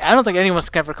think anyone's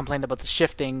ever complained about the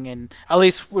shifting, and at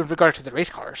least with regard to the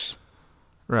race cars.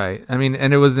 Right. I mean,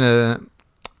 and it was an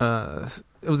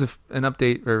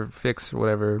update or fix or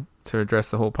whatever to address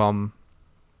the whole problem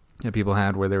that people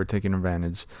had where they were taking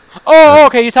advantage. Oh,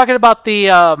 okay. You're talking about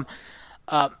the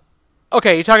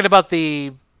you're talking about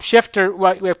the shifter.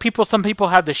 Well, some people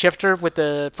have the shifter for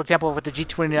example, with the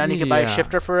G29, you can buy a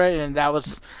shifter for it, and that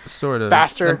was sort of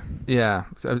faster.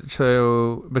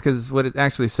 So because what it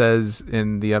actually says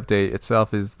in the update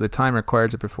itself is the time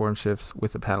required to perform shifts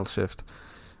with a paddle shift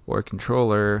or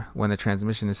controller when the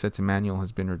transmission is set to manual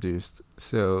has been reduced.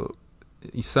 So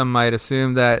some might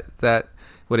assume that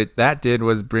what that did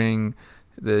was bring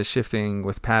the shifting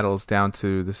with paddles down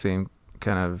to the same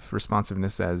kind of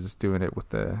responsiveness as doing it with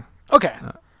the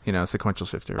sequential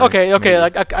shifter. Right? Okay. Maybe.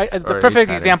 Like the perfect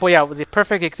example, the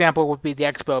perfect example would be the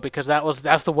Expo, because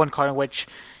that's the one car in which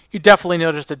you definitely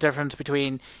notice the difference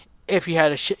between if you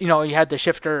had you had the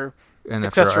shifter and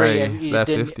accessory FRA, and you that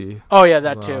didn't. 50. Oh yeah,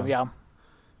 that too. Yeah.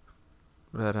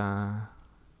 But I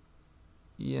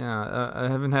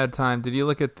haven't had time. Did you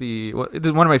look at one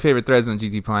of my favorite threads on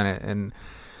GT Planet, and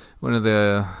one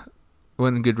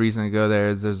good reason to go there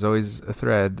is there's always a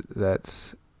thread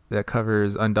that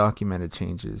covers undocumented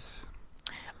changes.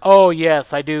 Oh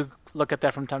yes, I do look at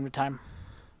that from time to time.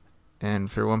 And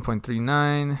for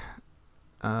 1.39,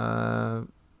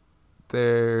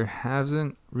 there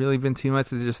hasn't really been too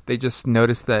much. They just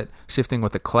noticed that shifting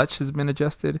with the clutch has been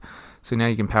adjusted, so now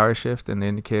you can power shift, and the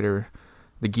indicator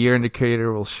the gear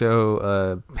indicator will show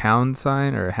a pound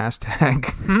sign or a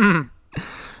hashtag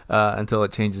until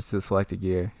it changes to the selected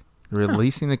gear.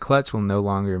 Releasing the clutch will no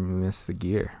longer miss the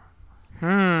gear.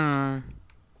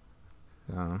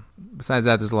 Besides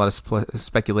that, there's a lot of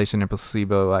speculation and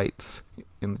placeboites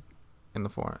in the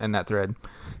forum and that thread,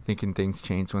 thinking things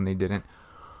changed when they didn't.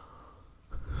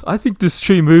 I think this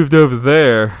tree moved over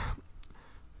there.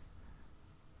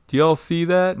 Do y'all see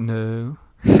that? No.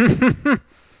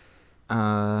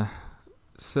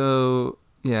 So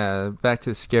yeah, back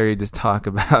to scary to talk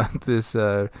about this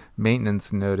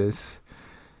maintenance notice.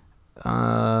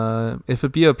 If a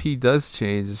BOP does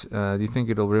change, do you think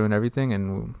it'll ruin everything?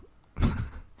 And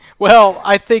well,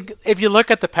 I think if you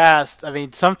look at the past, I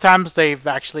mean, sometimes they've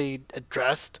actually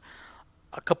addressed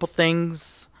a couple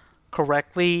things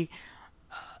correctly,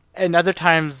 and other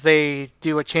times they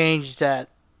do a change that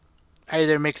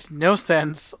either makes no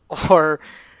sense or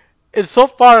it's so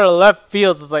far left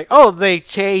field. It's like, oh, they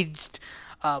changed.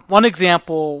 One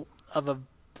example of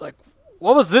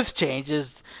what was this change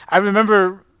is I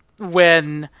remember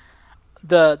when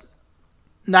the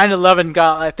 911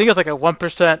 got, I think it was like a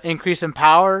 1% increase in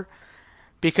power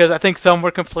because I think some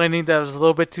were complaining that it was a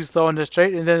little bit too slow in the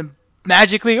straight, and then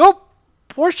magically,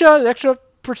 Porsche, an extra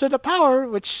percent of power,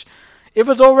 which it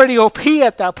was already OP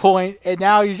at that point, and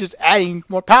now you're just adding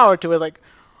more power to it. Like,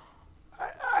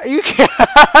 you can't.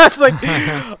 It's like,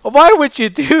 why would you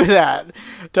do that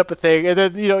type of thing? And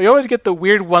then, you always get the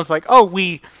weird ones like,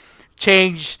 we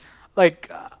changed,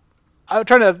 like, I'm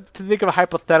trying to think of a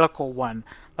hypothetical one.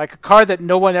 Like a car that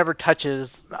no one ever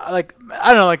touches, like I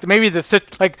don't know, like maybe the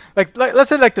like let's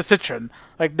say like the Citroen,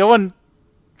 like no one,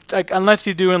 like unless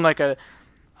you're doing like a,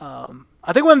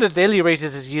 I think one of the daily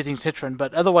races is using Citroen,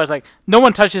 but otherwise like no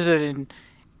one touches it in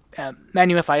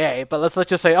Manu FIA. But let's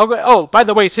just say, by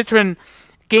the way, Citroen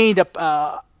gained up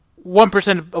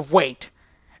 1% of weight,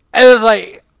 and it's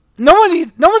like no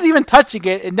one's even touching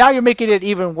it, and now you're making it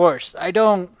even worse. I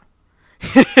don't.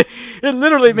 It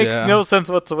literally makes no sense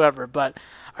whatsoever, but.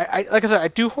 I like I said, I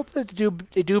do hope that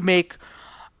they do make.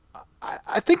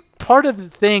 I think part of the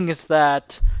thing is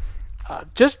that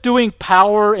just doing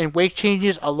power and weight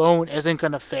changes alone isn't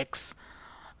going to fix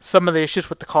some of the issues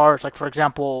with the cars. Like for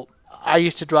example, I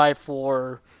used to drive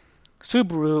for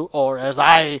Subaru, or as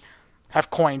I have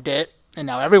coined it, and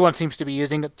now everyone seems to be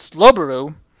using it,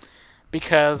 Slowbaru,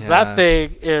 because that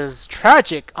thing is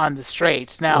tragic on the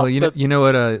straights. Now, well, you know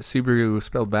what a Subaru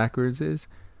spelled backwards is?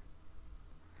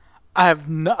 I have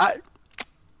no.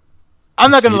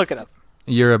 I'm not going to look it up.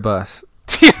 You're a bus.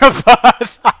 You're a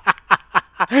bus.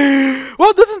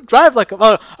 Well, it doesn't drive like a.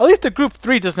 Well, at least the Group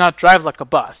 3 does not drive like a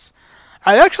bus.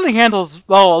 It actually handles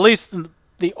well. At least in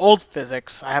the old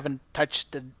physics. I haven't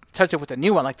touched it with the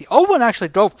new one. Like the old one actually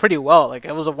drove pretty well. Like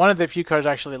it was one of the few cars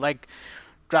I actually like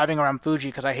driving around Fuji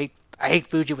because I hate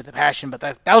Fuji with a passion. But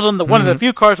that was one of the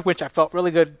few cars which I felt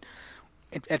really good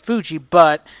at Fuji,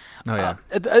 but. On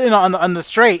the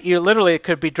straight, you literally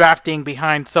could be drafting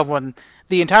behind someone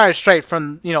the entire straight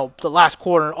from the last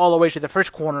corner all the way to the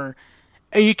first corner,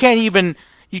 and you can't even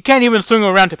swing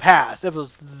around to pass. It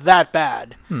was that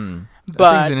bad. But that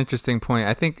brings an interesting point.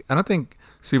 I don't think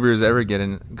Subaru's ever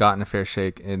gotten a fair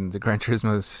shake in the Gran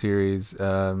Turismo series.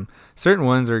 Certain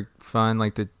ones are fun,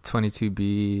 like the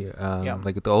 22B,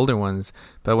 like the older ones.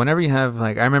 But whenever you have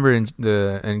I remember in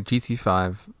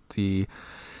GT5 the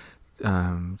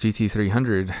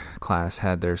GT300 class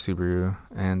had their Subaru,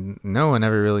 and no one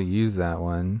ever really used that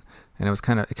one, and it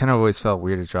kind of always felt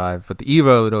weird to drive. But the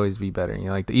Evo would always be better.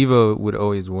 Like the Evo would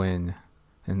always win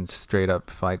in straight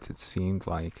up fights. It seemed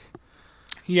like.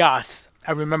 Yes,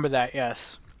 I remember that.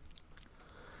 Yes,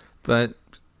 but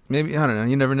maybe I don't know.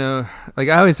 You never know. Like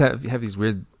I always have these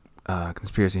weird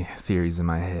conspiracy theories in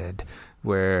my head.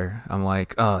 Where I'm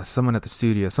like, someone at the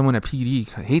studio, someone at PD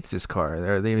hates this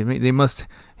car. They must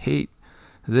hate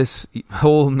this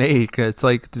whole make. It's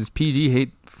like, does PD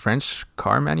hate French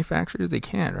car manufacturers? They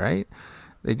can't, right?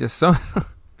 They just some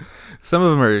of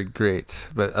them are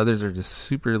great, but others are just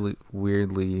super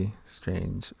weirdly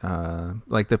strange.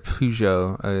 Like the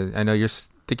Peugeot. I know you're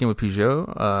sticking with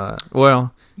Peugeot.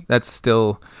 Well, that's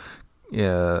still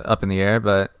up in the air,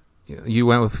 but. You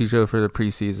went with Peugeot for the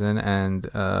preseason, and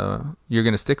you're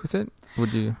going to stick with it?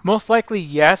 Would you? Most likely,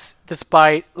 yes.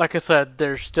 Despite, like I said,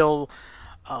 there's still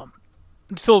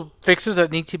fixes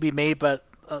that need to be made. But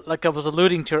like I was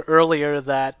alluding to earlier,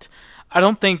 that I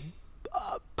don't think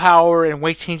power and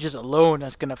weight changes alone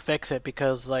is going to fix it,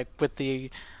 because like with the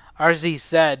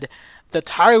RZZ,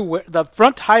 the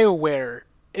front tire wear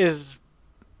is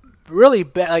really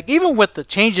bad. Like even with the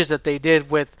changes that they did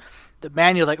with the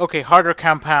manual, like, okay, harder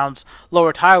compounds,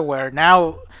 lower tire wear.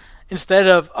 Now, instead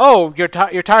of your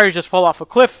tires just fall off a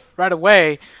cliff right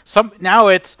away. Some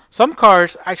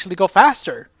cars actually go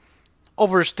faster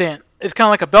over a stint. It's kind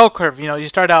of like a bell curve. You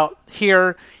start out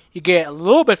here, you get a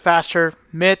little bit faster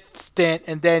mid stint,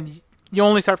 and then you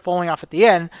only start falling off at the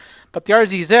end. But the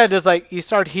RZZ is like you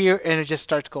start here and it just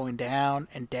starts going down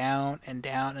and down and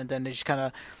down, and then it just kind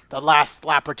of the last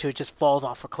lap or two it just falls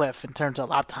off a cliff in terms of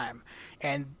lap time.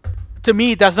 And to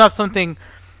me, that's not something.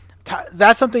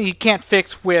 That's something you can't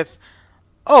fix with,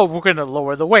 we're going to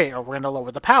lower the weight or we're going to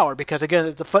lower the power, because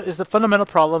again, the fundamental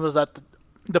problem is that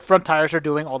the front tires are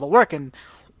doing all the work, and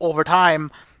over time,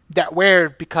 that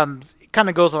wear kind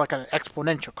of goes like an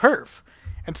exponential curve.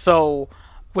 And so,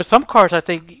 with some cars,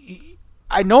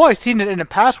 I know I've seen it in the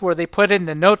past where they put in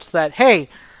the notes that, hey,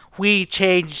 we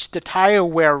changed the tire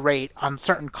wear rate on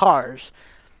certain cars,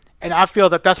 and I feel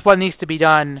that that's what needs to be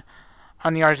done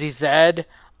on the RZZ.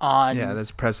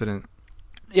 There's precedent.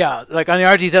 Yeah, like on the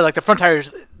RZZ, like the front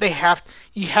tires,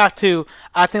 you have to.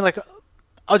 I think like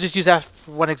I'll just use that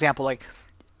for one example. Like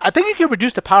I think you can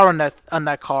reduce the power on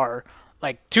that car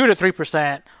like 2 to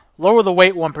 3%, lower the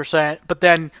weight 1%, but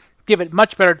then give it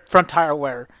much better front tire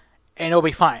wear, and it'll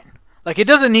be fine. Like it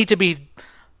doesn't need to be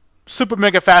super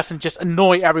mega fast and just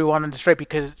annoy everyone on the straight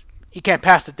because you can't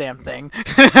pass the damn thing.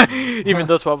 Even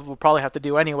though that's what we'll probably have to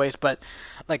do anyways. But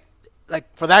like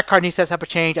for that car, it needs that type of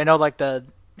change. I know like the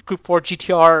Group 4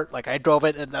 GTR, like I drove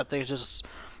it, and that thing's just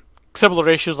similar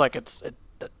issues. Like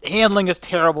the handling is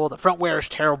terrible, the front wear is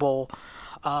terrible.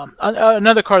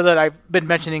 Another car that I've been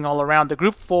mentioning all around, the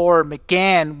Group 4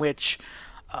 Megane, which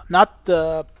not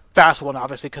the fast one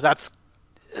obviously, because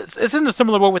it's in a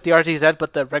similar way with the RZZ,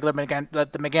 but the regular Megane,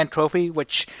 the Megane Trophy,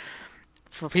 which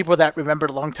for people that remember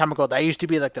a long time ago, that used to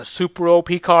be like the super OP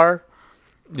car.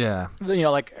 Yeah.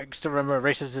 Like I still remember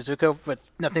racing Suzuka with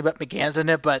nothing but Meganes in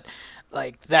it, but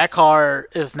like that car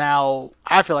is now,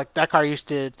 I feel like that car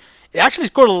it actually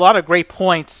scored a lot of great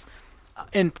points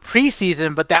in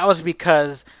preseason, but that was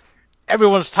because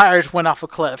everyone's tires went off a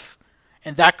cliff,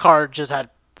 and that car just had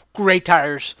great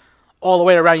tires all the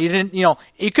way around. You didn't,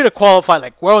 you could have qualified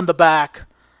like well in the back,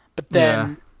 but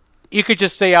then you could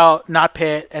just stay out, not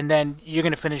pit, and then you're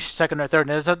going to finish second or third.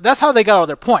 And that's how they got all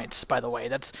their points, by the way.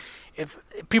 If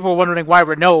people were wondering why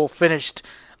Renault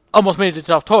almost made it to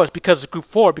top 12, it's because of Group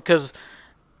 4, because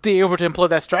they were able to employ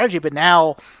that strategy. But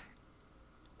now,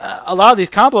 a lot of these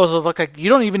combos look like you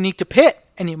don't even need to pit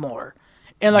anymore.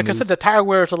 And like I said, the tire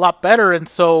wear is a lot better. And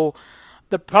so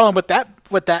the problem with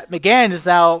that Megane is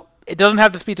now it doesn't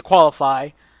have the speed to qualify.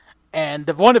 And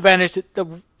the one advantage,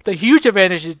 the huge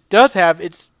advantage it does have,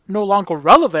 it's no longer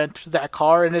relevant to that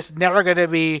car, and it's never going to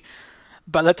be,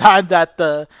 by the time that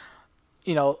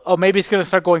maybe it's going to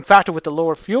start going faster with the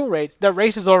lower fuel rate, that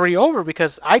race is already over,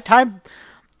 because I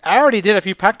already did a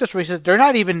few practice races. They're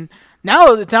not even,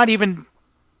 now it's not even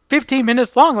 15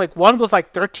 minutes long. Like one was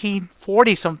like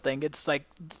 13:40 something. It's like,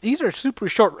 these are super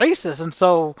short races. And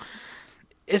so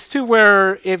it's to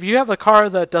where if you have a car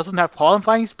that doesn't have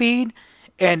qualifying speed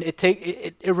and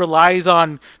it relies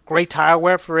on great tire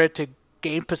wear for it to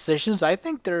gain positions, I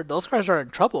think those cars are in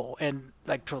trouble. And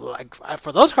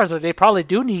for those cars, they probably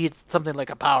do need something like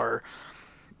a power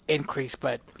increase.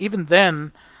 But even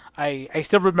then, I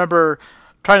still remember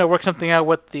trying to work something out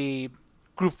with the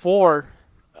Group 4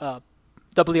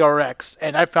 WRX,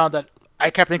 and I found that I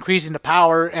kept increasing the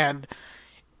power, and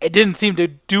it didn't seem to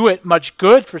do it much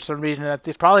good for some reason.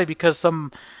 It's probably because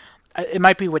it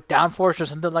might be with downforce or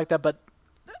something like that, but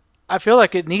I feel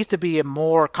like it needs to be a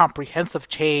more comprehensive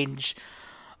change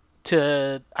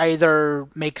to either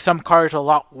make some cars a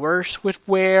lot worse with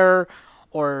wear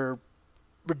or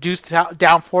reduce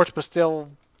downforce but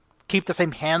still keep the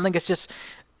same handling. It's just,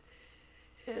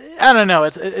 I don't know.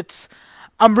 It's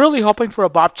I'm really hoping for a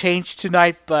BOP change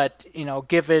tonight, but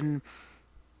given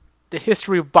the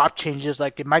history of BOP changes,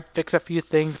 like it might fix a few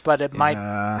things, but it might.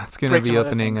 It's going to be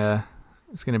opening.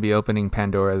 It's going to be opening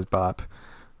Pandora's BOP,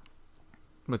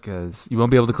 because you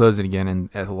won't be able to close it again,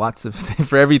 and lots of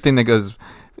for everything that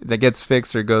gets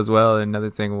fixed or goes well, another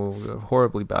thing will go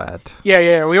horribly bad.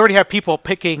 Yeah. We already have people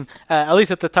picking, at least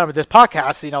at the time of this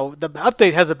podcast. The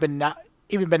update hasn't been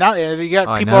even been out yet. You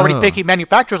got people already picking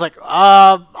manufacturers. Like,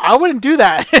 I wouldn't do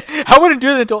that. I wouldn't do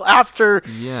that until after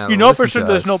for sure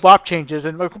there's no BOP changes.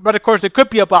 But of course, there could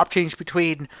be a BOP change in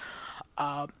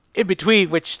between,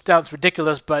 which sounds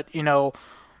ridiculous. But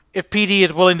if PD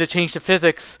is willing to change the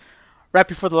physics right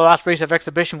before the last race of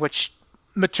exhibition, which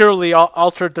materially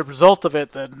altered the result of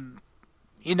it, then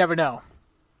you never know.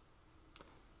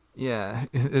 Yeah,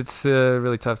 it's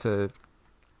really tough to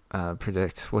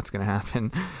predict what's going to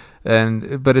happen,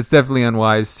 but it's definitely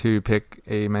unwise to pick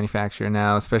a manufacturer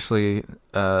now, especially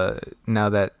now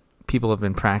that people have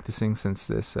been practicing since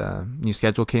this new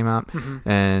schedule came out,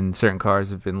 and certain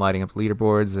cars have been lighting up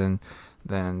leaderboards, and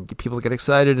then people get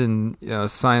excited and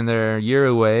sign their year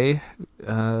away,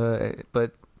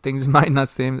 but things might not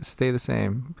stay the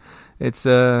same. It's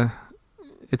a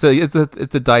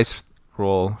dice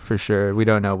roll for sure. We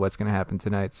don't know what's going to happen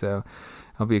tonight, so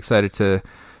I'll be excited to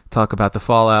talk about the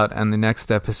fallout on the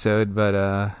next episode.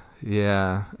 But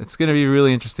yeah, it's going to be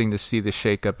really interesting to see the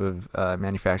shakeup of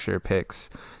manufacturer picks.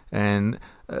 And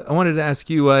I wanted to ask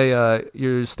you why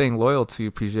you're staying loyal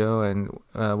to Peugeot, and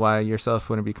why yourself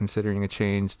want to be considering a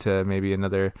change to maybe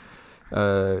another.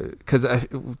 Because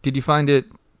did you find it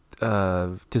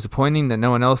disappointing that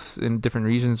no one else in different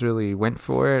regions really went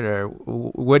for it, or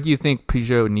what do you think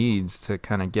Peugeot needs to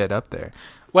kind of get up there?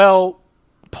 Well,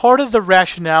 part of the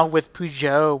rationale with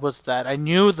Peugeot was that I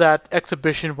knew that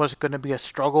exhibition was going to be a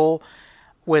struggle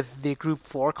with the Group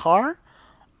 4 car,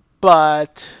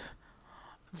 but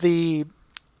with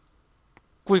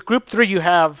Group 3 you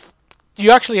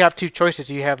actually have two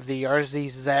choices. You have the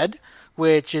RZZ,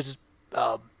 which is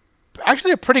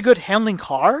actually a pretty good handling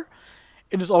car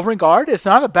in its over guard. It's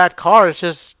not a bad car. It's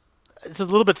a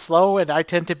little bit slow, and I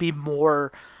tend to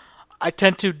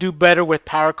do better with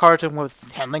power cars than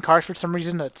with handling cars for some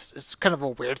reason. It's kind of a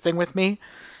weird thing with me.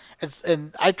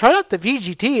 And I tried out the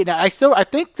VGT, and I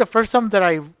think the first time that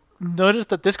I noticed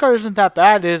that this car isn't that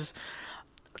bad is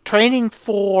training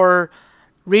for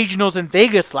regionals in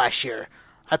Vegas last year.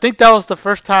 I think that was the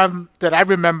first time that I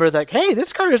remember that, hey,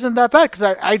 this car isn't that bad,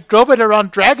 because I drove it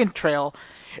around Dragon Trail,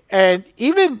 and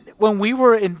even when we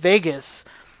were in Vegas,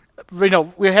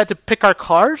 we had to pick our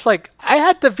cars. Like, I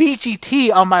had the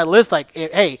VGT on my list. Like,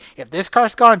 hey, if this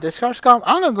car's gone,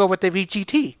 I'm gonna go with the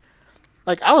VGT.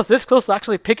 Like, I was this close to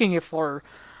actually picking it for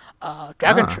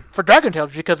Dragon Tail,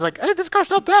 because like, hey, this car's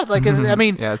not bad. Like, I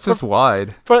mean, yeah, it's just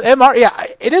wide for MR. Yeah,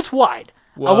 it is wide.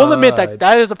 I will admit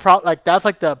that is a problem. Like, that's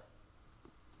like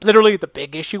literally the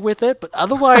big issue with it. But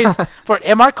otherwise, for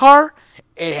an MR car,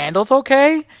 it handles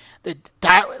okay.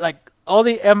 Like all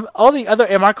the other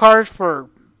MR cars for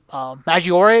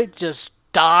Maggiore just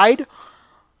died.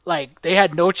 Like, they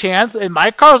had no chance. And my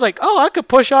car was like, oh, I could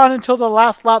push on until the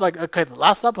last lap. Like, okay, the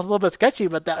last lap was a little bit sketchy,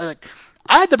 but I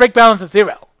had the brake balance at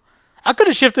 0. I could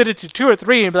have shifted it to 2 or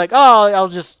 3 and be like, oh, I'll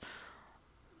just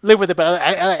live with it. But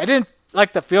I didn't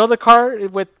like the feel of the car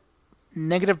with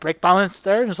negative brake balance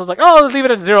there. And so I was like, oh, let's leave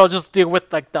it at 0. Just deal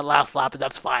with like the last lap, and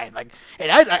that's fine. Like,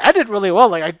 and I did really well.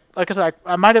 Like I said,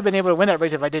 I might have been able to win that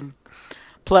race if I didn't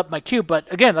pull up my cube. But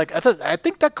again, like I said, I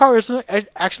think that car isn't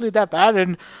actually that bad.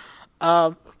 And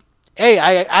hey,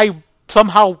 I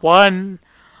somehow won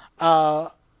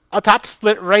a top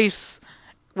split race,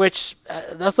 which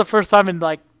that's the first time in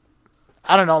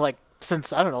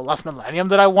since last millennium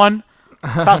that I won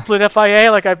top split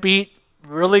FIA. Like, I beat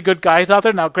really good guys out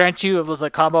there. Now, grant you, it was a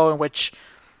combo in which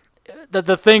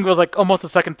the thing was like almost a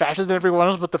second faster than everyone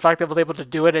else, but the fact that I was able to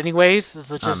do it anyways is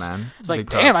just it's like,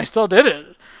 damn, I still did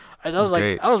it. And I was like,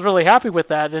 great. I was really happy with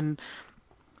that, and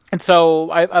so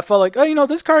I felt like, oh,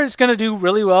 this car is gonna do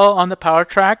really well on the power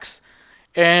tracks,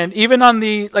 and even on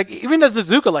even at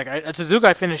Suzuka, at Suzuka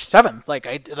I finished 7th.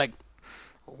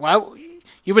 Wow,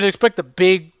 you would expect the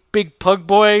big pug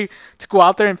boy to go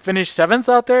out there and finish 7th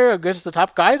out there against the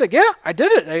top guys. Like, yeah, I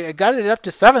did it. I got it up to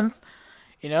 7th.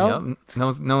 Yep.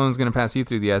 No one's gonna pass you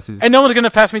through the S's, and no one's gonna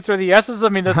pass me through the S's. I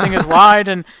mean, the thing is wide,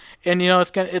 and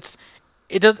the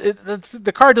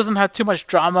car doesn't have too much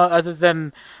drama other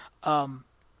than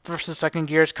first and second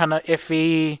gear is kind of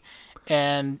iffy,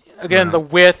 and again, the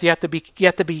width, you kind of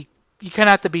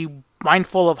have to be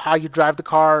mindful of how you drive the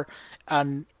car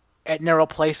at narrow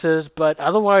places. But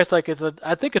otherwise, I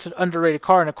think it's an underrated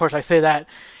car, and of course I say that,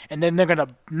 and then they're gonna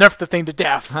nerf the thing to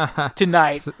death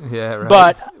tonight. Yeah, right.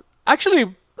 But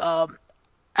actually,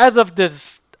 as of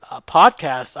this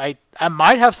podcast, I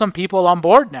might have some people on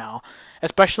board now,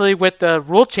 especially with the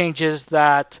rule changes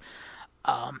that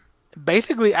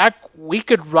basically we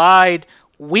could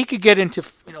get into,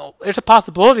 there's a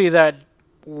possibility that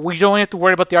we don't have to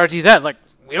worry about the RZZ. Like,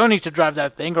 we don't need to drive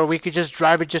that thing, or we could just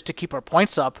drive it just to keep our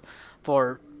points up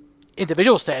for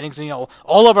individual standings.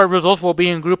 All of our results will be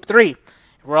in Group 3.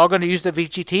 We're all going to use the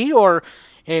VGT, or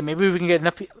hey, maybe we can get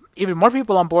even more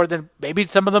people on board. Then maybe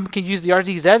some of them can use the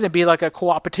RZZ and be like a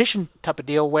co-opetition type of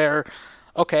deal where,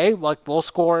 okay, like, we'll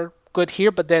score good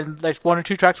here, but then there's 1 or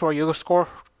 2 tracks where you'll score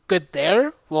good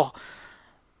there. Well,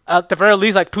 at the very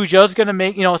least, like, Peugeot's going to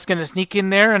make, it's going to sneak in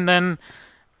there, and then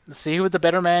see who the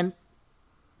better man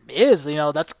is.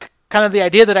 That's kind of the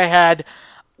idea that I had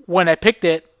when I picked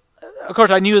it. Of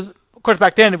course,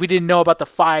 back then we didn't know about the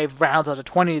 5 rounds out of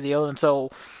 20 deal, and so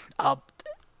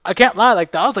I can't lie,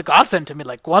 like that was a godsend to me.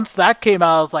 Like once that came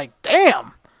out, I was like,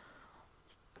 damn,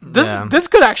 this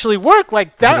could actually work.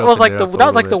 Like that was like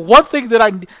the one thing that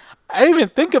I didn't even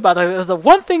think about it. It was the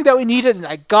one thing that we needed, and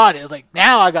I got it. Like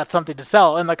now I got something to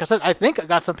sell, and like I said, I think I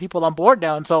got some people on board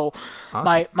now. And so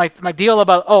awesome. my deal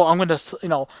about I'm going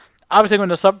to obviously I'm going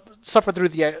to suffer through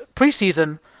the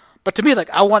preseason, but to me like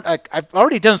I've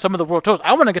already done some of the world tours.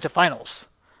 I want to get to finals.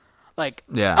 Like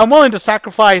I'm willing to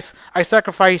sacrifice. I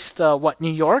sacrificed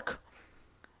New York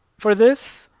for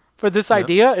this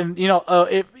idea, and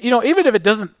even if it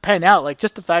doesn't pan out, like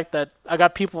just the fact that I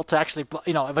got people to actually, if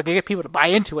I can get people to buy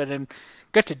into it and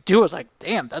get to do it, it's like,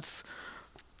 damn, it's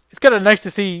kind of nice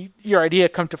to see your idea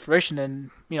come to fruition,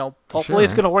 and hopefully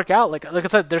it's going to work out. Like I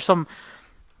said, there's some,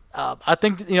 I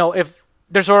think if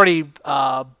there's already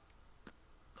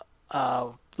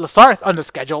Lasarth on the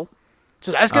schedule,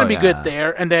 so that's going to be good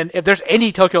there. And then if there's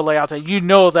any Tokyo layouts, that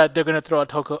that they're going to throw a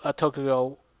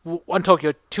Tokyo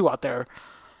 2 out there.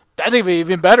 That's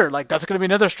even better. Like that's going to be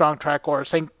another strong track, or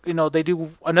they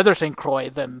do another St. Croix.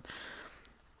 Then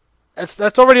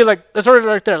that's already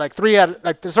right there. Like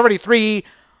there's already 3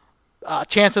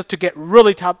 chances to get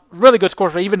really good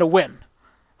scores, or even to win,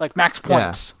 like max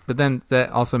points. Yeah, but then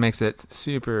that also makes it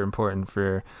super important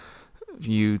for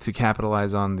you to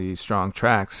capitalize on the strong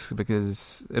tracks,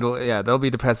 because that'll be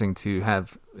depressing to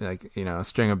have a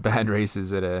string of bad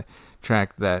races at a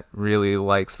track that really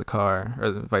likes the car,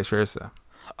 or vice versa.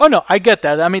 Oh no, I get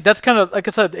that. I mean, that's kind of like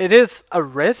I said, it is a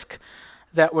risk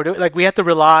that we're doing. Like we have to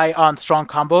rely on strong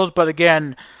combos, but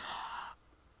again,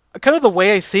 kind of the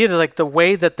way I see it is like the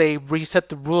way that they reset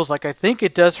the rules. Like I think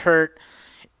it does hurt.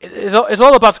 It's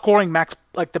all about scoring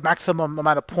the maximum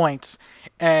amount of points.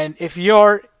 And if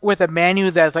you're with a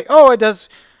menu that's like, it does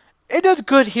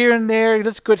good here and there, it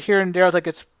does good here and there, like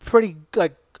it's pretty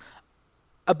like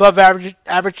above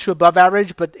average to above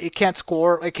average, but it can't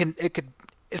score.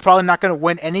 It's probably not going to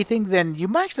win anything. Then you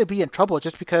might actually be in trouble,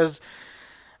 just because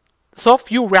so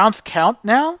few rounds count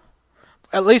now,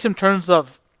 at least in terms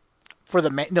of for the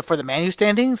menu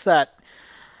standings, that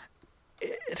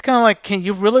it's kind of like, can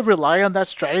you really rely on that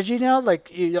strategy now?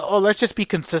 Like, let's just be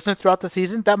consistent throughout the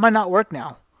season. That might not work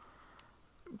now.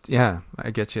 Yeah,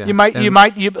 I get you. You might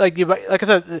like I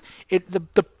said,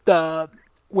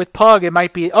 with Pug, it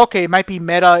might be okay. It might be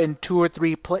meta in 2 or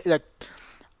 3 like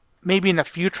maybe in a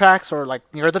few tracks or like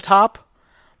near the top,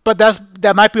 but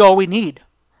that might be all we need.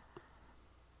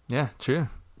 Yeah, true.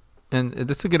 And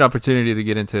it's a good opportunity to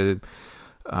get into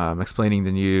explaining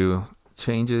the new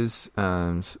changes.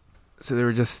 So they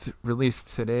were just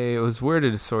released today. It was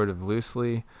worded sort of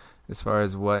loosely as far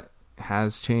as what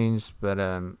has changed, but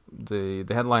the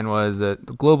headline was that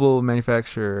the global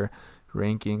manufacturer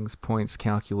rankings points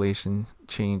calculation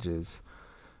changes.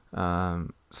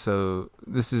 So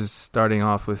this is starting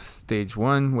off with stage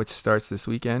 1, which starts this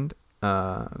weekend,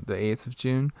 the 8th of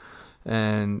June.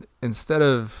 And instead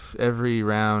of every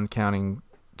round counting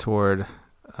toward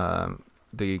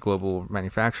the global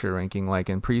manufacturer ranking like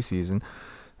in preseason,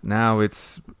 now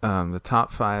it's the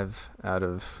top 5 out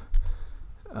of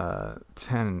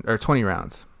 10 or 20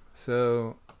 rounds.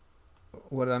 So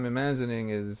what I'm imagining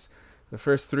is the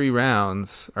first 3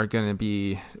 rounds are going to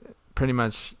be pretty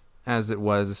much as it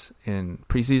was in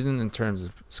preseason in terms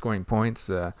of scoring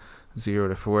points, 0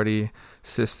 to 40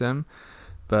 system.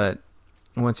 But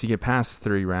once you get past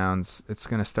 3 rounds, it's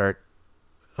going to start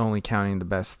only counting the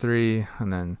best 3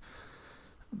 and then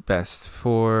best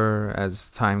 4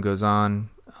 as time goes on.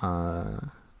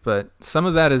 But some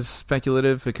of that is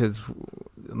speculative because,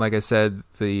 like I said,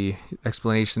 the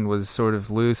explanation was sort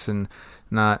of loose and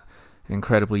not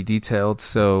incredibly detailed.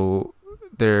 So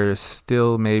there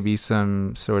still may be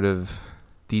some sort of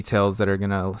details that are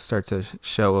going to start to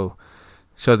show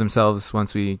themselves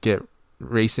once we get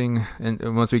racing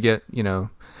and once we get,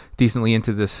 decently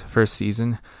into this first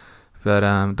season. But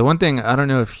the one thing, I don't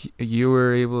know if you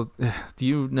were able, do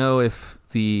you know if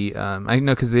the, I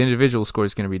know because the individual score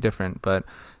is going to be different, but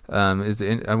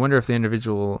I wonder if the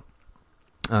individual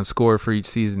score for each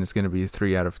season is going to be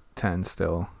 3 out of 10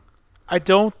 still. I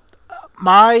don't,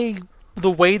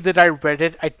 the way that I read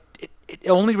it, it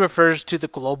only refers to the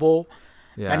global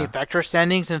manufacturer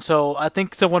standings. And so I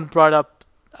think someone brought up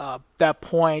that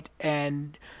point,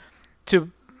 and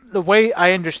to the way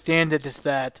I understand it is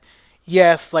that,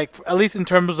 yes, like at least in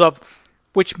terms of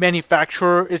which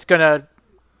manufacturer is going to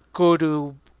go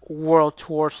to World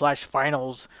Tour /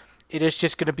 finals, it is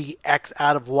just going to be X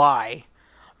out of Y.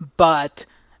 But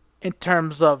in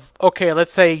terms of, okay,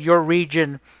 let's say your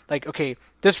region, like, okay,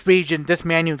 this region, this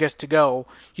manu gets to go,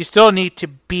 you still need to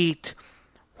beat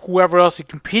whoever else you're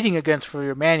competing against for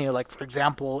your manu. Like, for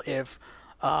example, if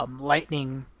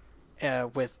Lightning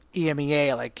with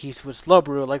EMEA, like he's with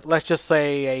Slowbrew. Like let's just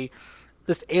say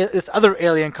this other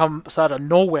alien comes out of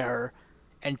nowhere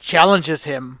and challenges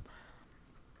him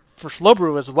for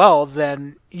Slowbrew as well.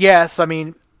 Then yes, I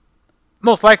mean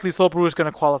most likely Slowbrew is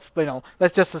going to qualify.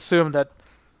 Let's just assume that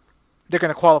they're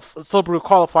going to qualify. Slowbrew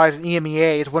qualifies in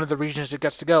EMEA is one of the regions it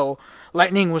gets to go.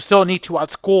 Lightning will still need to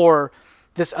outscore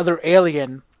this other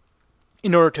alien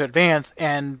in order to advance.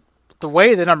 And the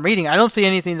way that I'm reading, I don't see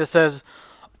anything that says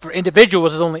for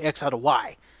individuals is only X out of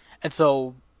Y. And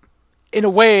so, in a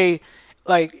way,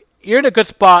 like you're in a good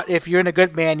spot if you're in a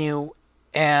good menu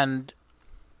and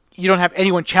you don't have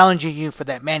anyone challenging you for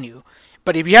that menu.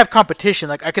 But if you have competition,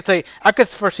 like I could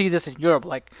foresee this in Europe.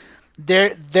 Like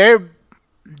they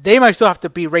might still have to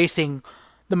be racing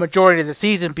the majority of the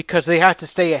season because they have to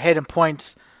stay ahead in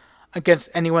points against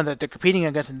anyone that they're competing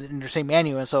against in their same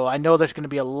menu. And so I know there's going to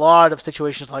be a lot of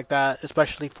situations like that,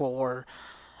 especially for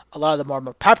a lot of the more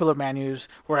popular menus.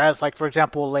 Whereas, like for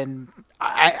example,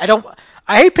 I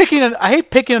hate picking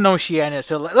an Oceania.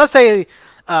 So let's say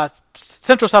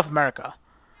Central South America.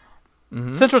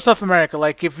 Mm-hmm. Central South America,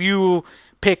 like if you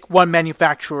pick one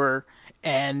manufacturer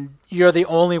and you're the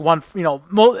only one,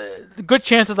 good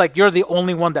chances like you're the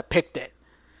only one that picked it.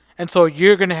 And so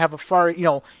you're going to have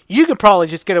you can probably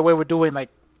just get away with doing like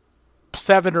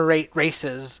 7 or 8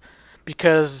 races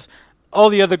because all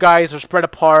the other guys are spread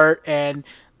apart and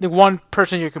the one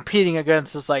person you're competing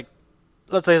against is like,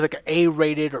 let's say it's like an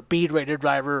A-rated or B-rated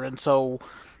driver. And so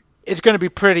it's going to be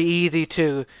pretty easy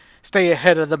to stay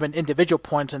ahead of them in individual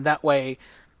points. And that way,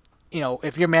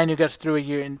 if your menu gets through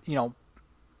and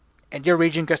your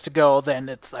region gets to go, then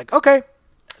it's like, okay,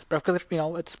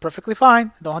 it's perfectly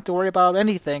fine. Don't have to worry about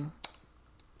anything.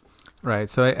 Right.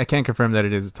 So I can confirm that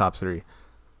it is a top 3.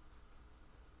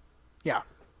 Yeah.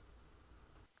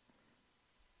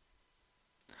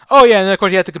 Oh yeah, and then of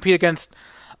course you have to compete against.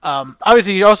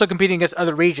 Obviously, you're also competing against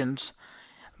other regions,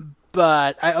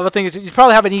 but I would think you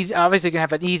probably obviously gonna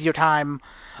have an easier time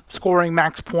scoring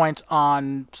max points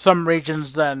on some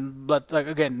regions than, like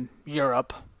again,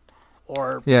 Europe.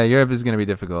 Yeah, Europe is going to be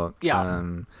difficult. Yeah.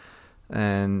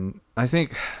 And I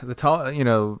think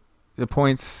the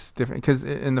points different because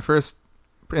in this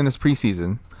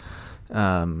preseason,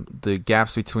 the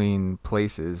gaps between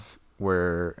places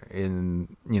were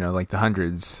in like the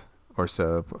hundreds or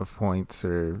so of points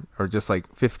or just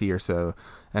like 50 or so,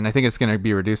 and I think it's going to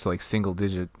be reduced to like single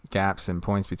digit gaps in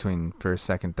points between first,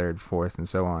 second, third, fourth, and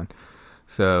so on.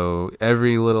 So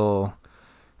every single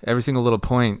little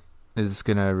point is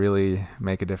going to really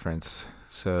make a difference.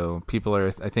 So people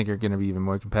I think are going to be even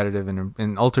more competitive, and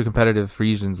in ultra competitive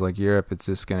regions like Europe, it's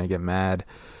just going to get mad.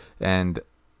 And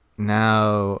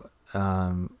now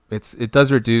it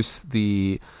does reduce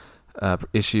the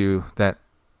issue that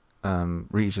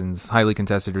highly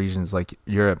contested regions like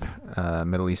Europe,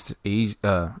 Middle East,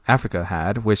 Africa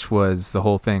had, which was the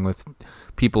whole thing with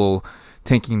people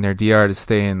tanking their DR to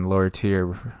stay in lower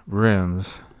tier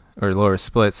rooms or lower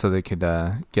splits so they could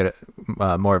get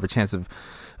more of a chance of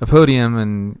a podium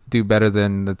and do better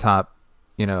than the top,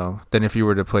 than if you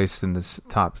were to place in this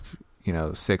top,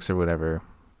 6 or whatever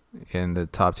in the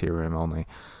top tier room only.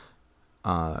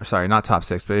 Sorry, not top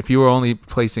 6, but if you were only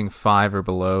placing 5 or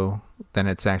below, then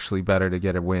it's actually better to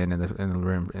get a win in the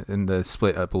room in the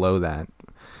split below that.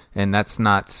 And that's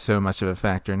not so much of a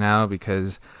factor now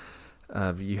because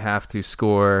you have to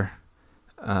score.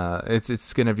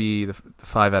 It's going to be the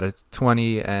 5 out of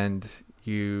 20, and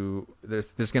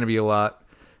there's going to be a lot.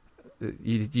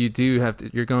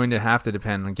 You're going to have to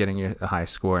depend on getting a high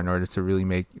score in order to really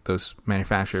make those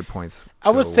manufactured points.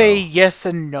 I would say yes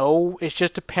and no. It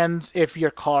just depends if your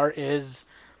car is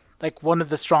like one of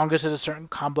the strongest in a certain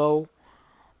combo.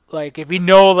 Like if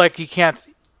like you can't,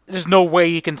 there's no way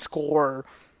you can score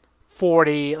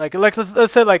 40. Like let's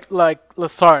say like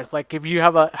Lessard. Like if you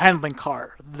have a handling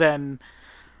car, then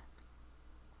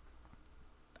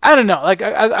I don't know. Like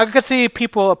I could see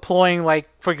people employing, like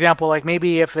for example, like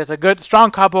maybe if it's a good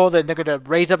strong couple, then they're gonna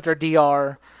raise up their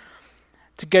DR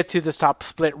to get to this top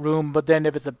split room. But then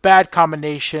if it's a bad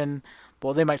combination,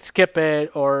 well, they might skip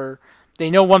it, or they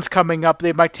know one's coming up,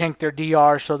 they might tank their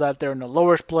DR so that they're in the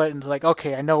lower split. And it's like,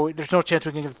 okay, I know there's no chance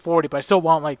we can get 40, but I still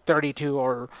want like 32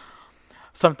 or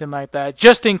something like that,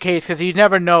 just in case, because you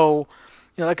never know.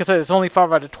 Like I said, it's only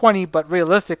 5 out of 20, but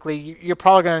realistically, you're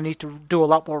probably going to need to do a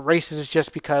lot more races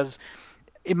just because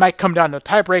it might come down to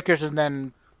tiebreakers and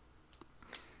then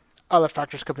other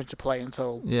factors come into play. And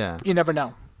so you never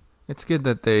know. It's good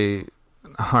that they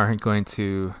aren't going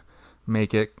to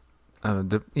make it.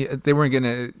 They weren't going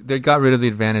to. They got rid of the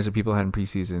advantage that people had in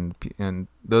preseason, and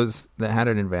those that had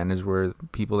an advantage were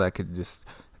people that could just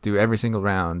do every single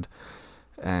round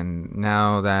and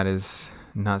now that is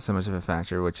not so much of a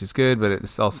factor, which is good, but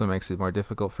it also makes it more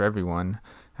difficult for everyone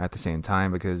at the same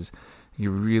time, because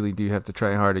you really do have to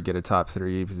try hard to get a top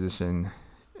 3 position,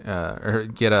 or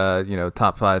get a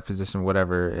top 5 position,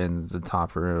 whatever, in the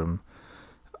top room.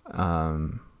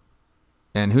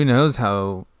 And who knows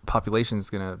how population is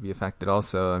going to be affected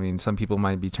also. I mean, some people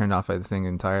might be turned off by the thing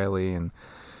entirely,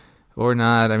 or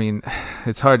not. I mean,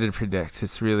 it's hard to predict.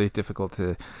 It's really difficult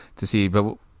to see.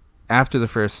 But after the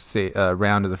first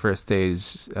round of the first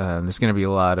stage, there's going to be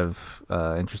a lot of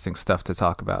interesting stuff to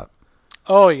talk about.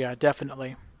 Oh, yeah,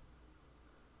 definitely.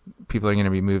 People are going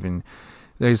to be moving.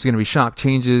 There's going to be shock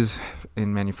changes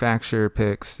in manufacturer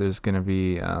picks. There's going to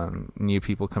be new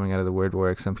people coming out of the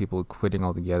WordWorks, some people quitting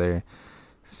altogether.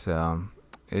 So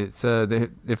it's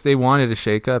if they wanted a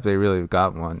shakeup, they really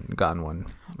gotten one.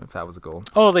 If that was a goal.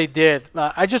 Oh, they did.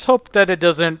 I just hope that it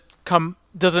doesn't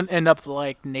end up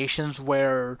like Nations,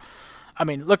 where, I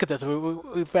mean, look at this.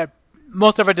 We've had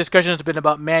most of our discussions have been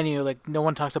about Manu. Like, no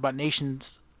one talks about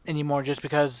Nations anymore, just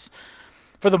because,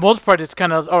 for the most part, it's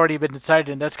kind of already been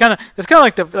decided, and that's kind of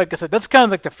like I said, that's kind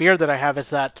of like the fear that I have,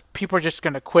 is that people are just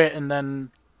going to quit, and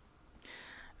then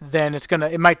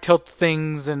it might tilt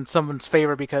things in someone's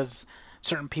favor because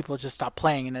certain people just stop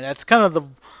playing, and that's kind of the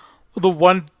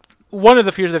one of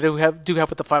the fears that I do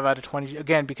have with the 5 out of 20,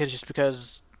 again,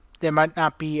 because there might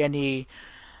not be any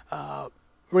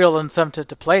real incentive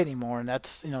to play anymore, and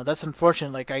that's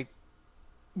unfortunate. Like, I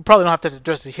probably don't have to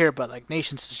address it here, but like,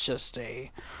 Nations is just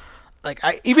I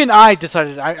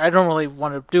decided I don't really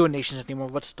want to do a Nations anymore.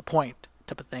 What's the point,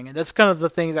 type of thing, and that's kind of the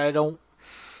thing that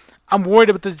I'm worried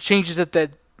about, the changes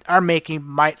that are making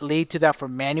might lead to that for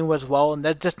Manu as well, and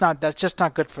that's just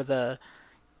not good for the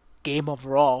game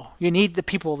overall. You need the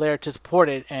people there to support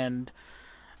it, and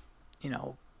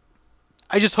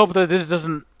I just hope that this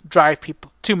doesn't drive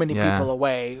too many people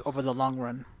away over the long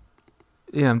run.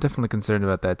 Yeah, I'm definitely concerned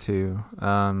about that too.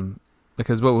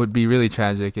 Because what would be really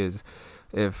tragic is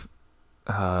if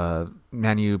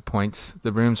Manu points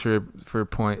the rooms for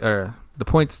point, or the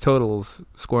points totals,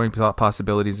 scoring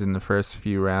possibilities in the first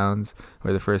few rounds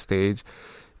or the first stage,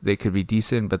 they could be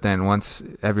decent, but then once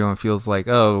everyone feels like,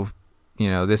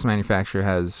 this manufacturer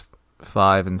has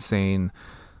 5 insane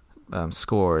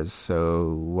scores,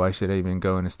 so why should I even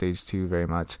go into stage 2 very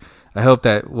much? I hope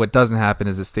that what doesn't happen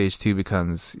is that stage 2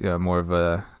 becomes more of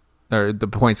or the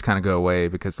points kind of go away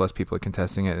because less people are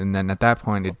contesting it, and then at that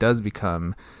point it does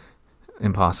become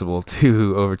impossible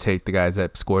to overtake the guys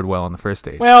that scored well on the first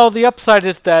stage. Well, the upside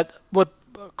is that,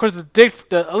 of course,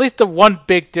 at least the one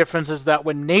big difference is that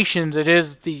with Nations, it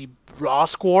is the raw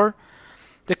score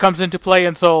that comes into play,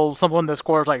 and so someone that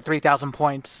scores like 3,000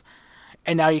 points,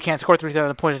 and now you can't score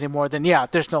 3,000 points anymore, then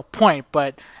there's no point.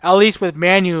 But at least with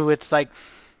Manu, it's like,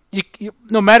 you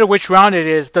no matter which round it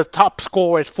is, the top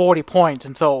score is 40 points,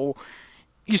 and so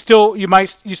you still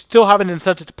have an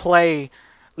incentive to play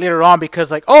later on,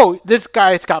 because like, this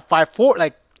guy's got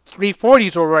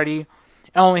 340s already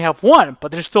and only have 1, but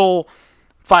there's still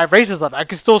 5 races left. I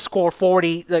can still score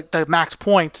 40, like the max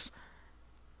points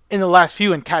in the last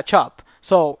few, and catch up.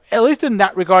 So at least in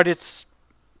that regard, it's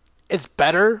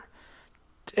better,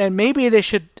 and maybe they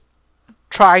should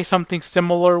try something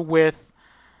similar with.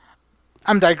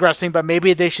 I'm digressing, but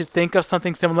maybe they should think of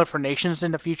something similar for Nations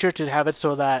in the future, to have it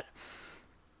so that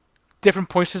different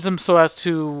point systems, so as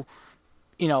to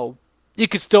you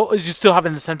still have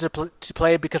an incentive to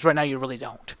play it, because right now you really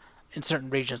don't in certain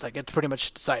regions. Like, it's pretty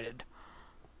much decided.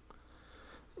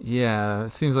 Yeah,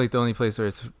 it seems like the only place where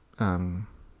it's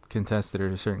contested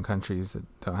are certain countries that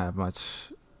don't have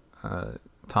much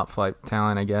top flight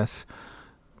talent, I guess.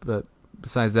 But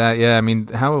besides that, yeah, I mean,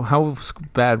 how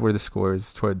bad were the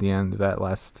scores toward the end of that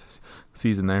last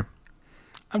season there?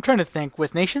 I'm trying to think.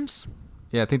 With Nations?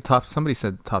 Yeah, I think somebody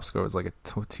said top score was like a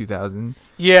 2,000.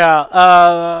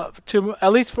 Yeah, at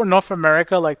least for North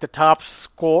America, like the top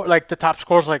score is like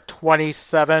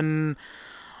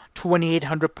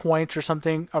 2,800 points or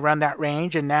something around that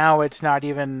range, and now it's not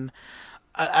even.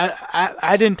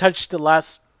 I didn't touch the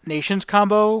last Nations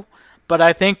combo, but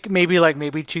I think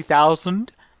maybe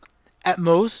 2,000 at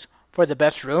most for the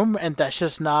best room, and that's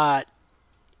just not.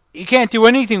 You can't do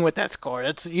anything with that score.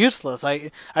 It's useless.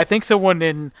 I think someone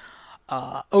in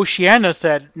Oceania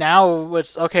said now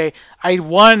it's okay. I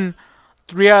won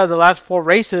 3 out of the last 4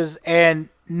 races, and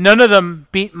none of them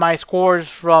beat my scores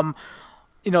from.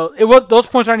 Those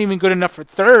points aren't even good enough for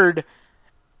third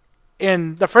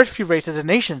in the first few races of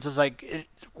Nations. It's like,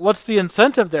 what's the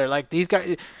incentive there? Like, these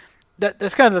guys,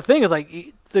 that's kind of the thing. Is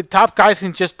like, the top guys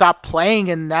can just stop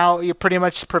playing, and now you pretty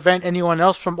much prevent anyone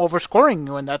else from overscoring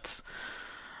you, and that's.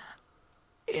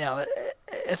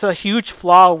 it's a huge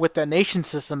flaw with the nation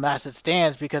system as it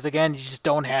stands because again, you just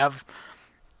don't have.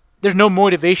 There's no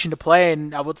motivation to play,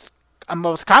 and I was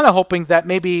kind of hoping that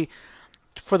maybe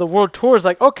for the World Tours,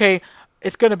 like okay,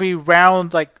 it's going to be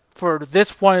rounds like for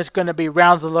this one, it's going to be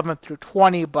rounds 11 through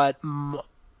 20, but from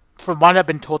what I've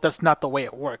been told, that's not the way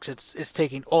it works. It's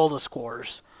taking all the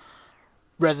scores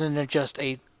rather than just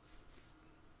a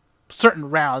certain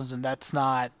rounds, and that's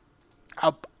not.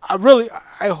 I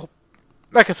hope.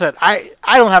 Like I said, I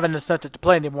don't have an incentive to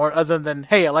play anymore other than,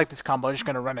 hey, I like this combo, I'm just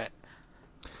going to run it.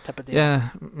 Type of deal. Yeah,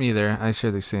 me either. I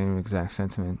share the same exact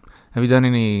sentiment. Have you done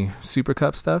any Super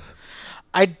Cup stuff?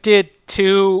 I did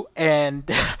too, and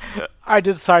I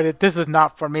decided this is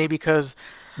not for me because,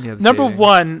 number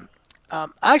one, I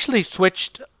actually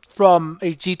switched from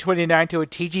a G29 to a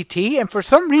TGT, and for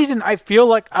some reason I feel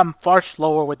like I'm far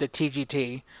slower with the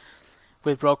TGT.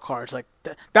 With road cars, like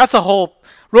that's a whole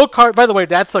road car. By the way,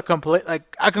 that's a complete.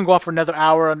 Like I can go off for another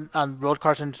hour on road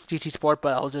cars and GT Sport,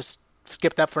 but I'll just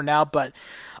skip that for now. But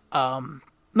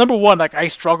number one, like I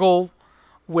struggle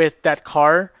with that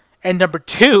car, and number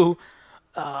two,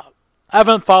 I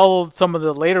haven't followed some of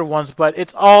the later ones, but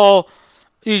it's all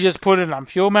you just put it on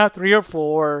fuel map 3 or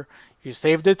 4. You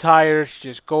save the tires,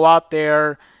 you just go out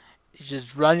there, you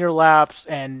just run your laps,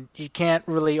 and you can't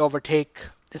really overtake.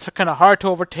 It's kind of hard to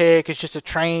overtake. It's just a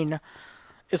train.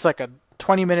 It's like a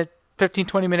 20 minute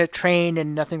train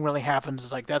and nothing really happens.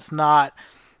 It's like, this is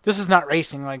not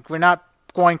racing. Like, we're not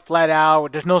going flat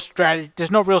out. There's no strategy.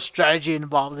 There's no real strategy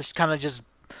involved. It's kind of just,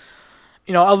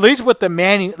 at least with the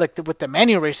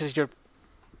manual races,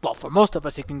 for most of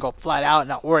us, you can go flat out and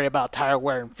not worry about tire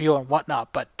wear and fuel and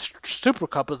whatnot. But Super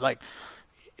Cup is like,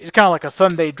 it's kind of like a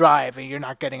Sunday drive and you're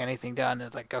not getting anything done.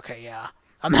 It's like, okay, yeah.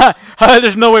 I'm not.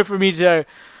 There's no way for me to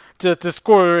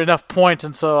score enough points,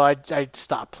 and so I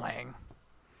stopped playing.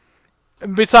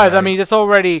 And besides, right. I mean, you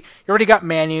already got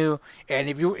Manu, and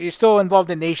if you're still involved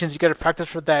in nations, you got to practice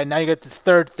for that. And now you got this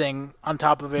third thing on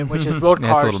top of it, which is road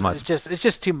cars. It's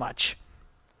just too much.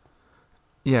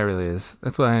 Yeah, it really is.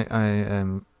 That's why I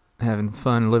am having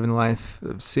fun living life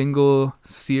of single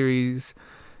series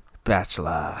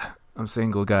bachelor. I'm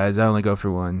single, guys. I only go for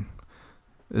one.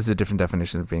 This is a different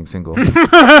definition of being single.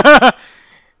 But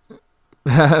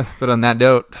on that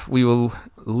note, we will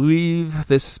leave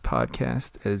this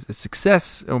podcast as a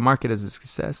success, or mark it as a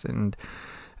success. And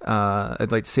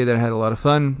I'd like to say that I had a lot of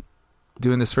fun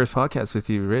doing this first podcast with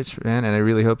you, Rich, man. And I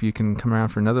really hope you can come around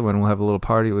for another one. We'll have a little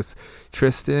party with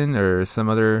Tristan or some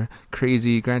other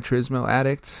crazy Gran Turismo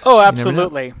addict. Oh,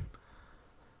 absolutely.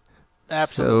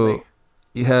 Absolutely. So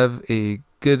you have a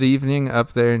good evening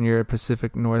up there in your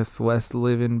Pacific Northwest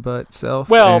living butt self.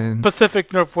 Well,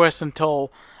 Pacific Northwest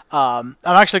until I'm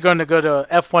actually going to go to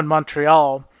F1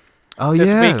 Montreal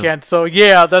this weekend. So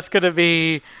yeah, that's going to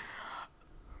be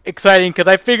exciting because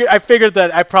I figured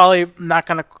that I probably not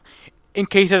going to, in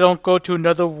case I don't go to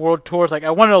another World Tours, like I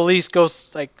want to at least go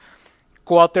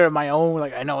out there on my own.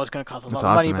 Like I know it's going to cost a lot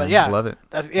of money, man. but yeah, love it.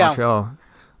 Montreal.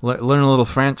 Learn a little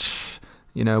French.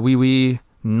 Oui.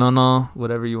 No,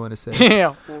 whatever you want to say.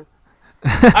 Yeah.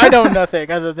 I know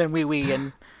nothing other than oui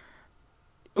and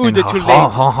de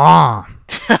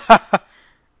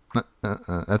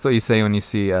That's what you say when you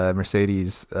see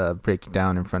Mercedes break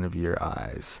down in front of your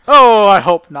eyes. Oh, I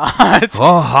hope not.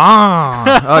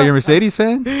 Oh, you're a Mercedes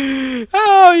fan?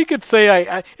 Oh, you could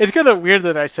say it's kind of weird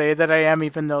that I say that I am,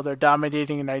 even though they're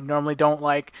dominating, and I normally don't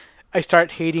like. I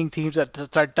start hating teams that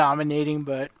start dominating,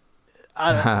 but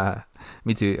I don't know.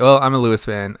 Me too. Well, I'm a Lewis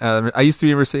fan. I used to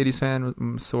be a Mercedes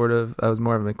fan, sort of. I was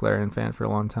more of a McLaren fan for a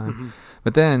long time. Mm-hmm.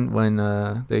 But then when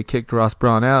they kicked Ross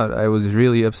Brawn out, I was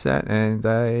really upset, and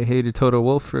I hated Toto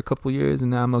Wolff for a couple years,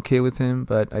 and now I'm okay with him,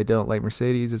 but I don't like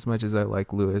Mercedes as much as I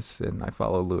like Lewis, and I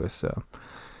follow Lewis, so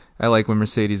I like when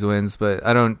Mercedes wins, but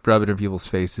I don't rub it in people's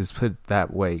faces, put it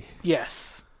that way.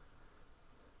 Yes,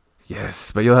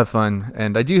 but you'll have fun,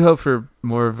 and I do hope for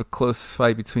more of a close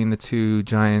fight between the two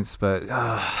giants, but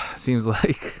seems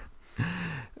like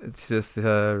it's just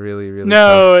really, really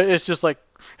tough. It's just like,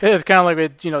 it's kind of like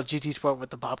with, GT Sport with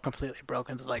the bob completely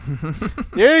broken. It's like,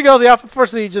 there you go, the Alpha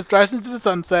Force League just drives into the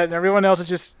sunset, and everyone else is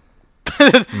just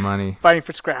money, fighting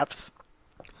for scraps.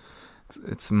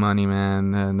 It's money,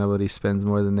 man. Nobody spends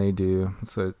more than they do.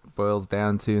 That's what it boils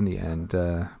down to in the end.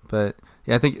 But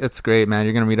yeah, I think it's great, man.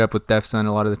 You're gonna meet up with Defson,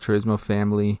 a lot of the Turismo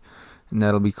family, and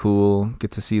that'll be cool.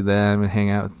 Get to see them and hang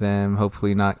out with them.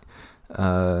 Hopefully not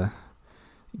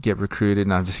get recruited.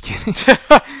 No, I'm just kidding.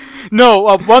 No,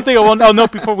 one thing I'll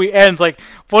note before we end, like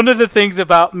one of the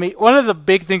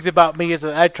big things about me is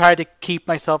that I try to keep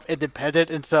myself independent,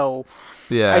 and so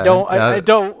Yeah, I don't. I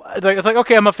don't. It's like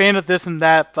okay, I'm a fan of this and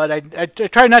that, but I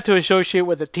try not to associate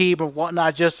with a team or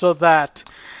whatnot, just so that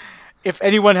if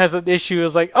anyone has an issue,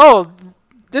 it's like, oh,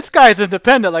 this guy's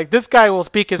independent. Like this guy will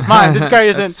speak his mind. This guy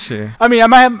isn't. That's true. I mean, I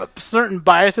might have certain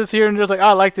biases here and there's like, oh,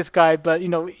 I like this guy, but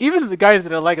even the guys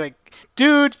that are like,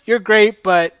 dude, you're great,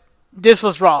 but this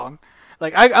was wrong.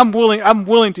 Like I'm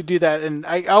willing to do that, and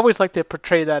I always like to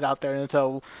portray that out there. And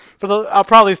so, I'll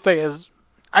probably say is.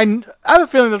 I have a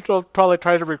feeling that they'll probably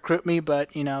try to recruit me, but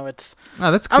it's.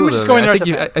 Oh, that's cool. I'm just going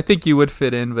there. I think you would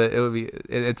fit in, but it would be.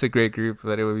 It's a great group,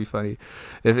 but it would be funny.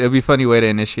 It would be a funny way to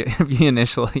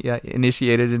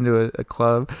initiated into a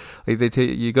club. Like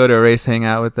you go to a race, hang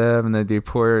out with them, and then they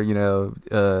pour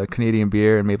Canadian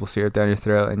beer and maple syrup down your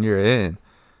throat, and you're in.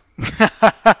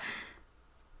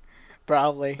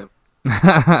 Probably.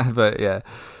 But yeah.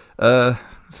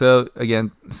 So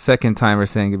again, second time we're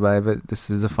saying goodbye, but this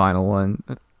is the final one.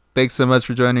 Thanks so much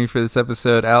for joining me for this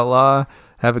episode, Outlaw.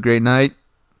 Have a great night.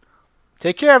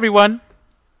 Take care, everyone.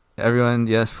 Everyone,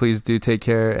 yes, please do take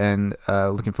care, and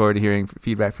looking forward to hearing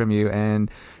feedback from you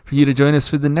and for you to join us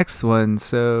for the next one.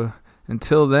 So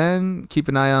until then, keep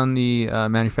an eye on the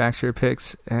manufacturer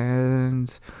picks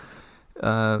and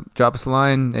drop us a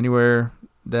line anywhere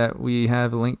that we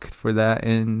have a link for that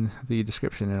in the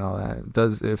description and all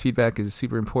that. Feedback is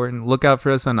super important. Look out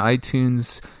for us on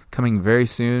iTunes coming very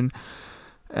soon.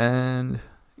 And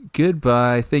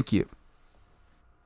goodbye. Thank you.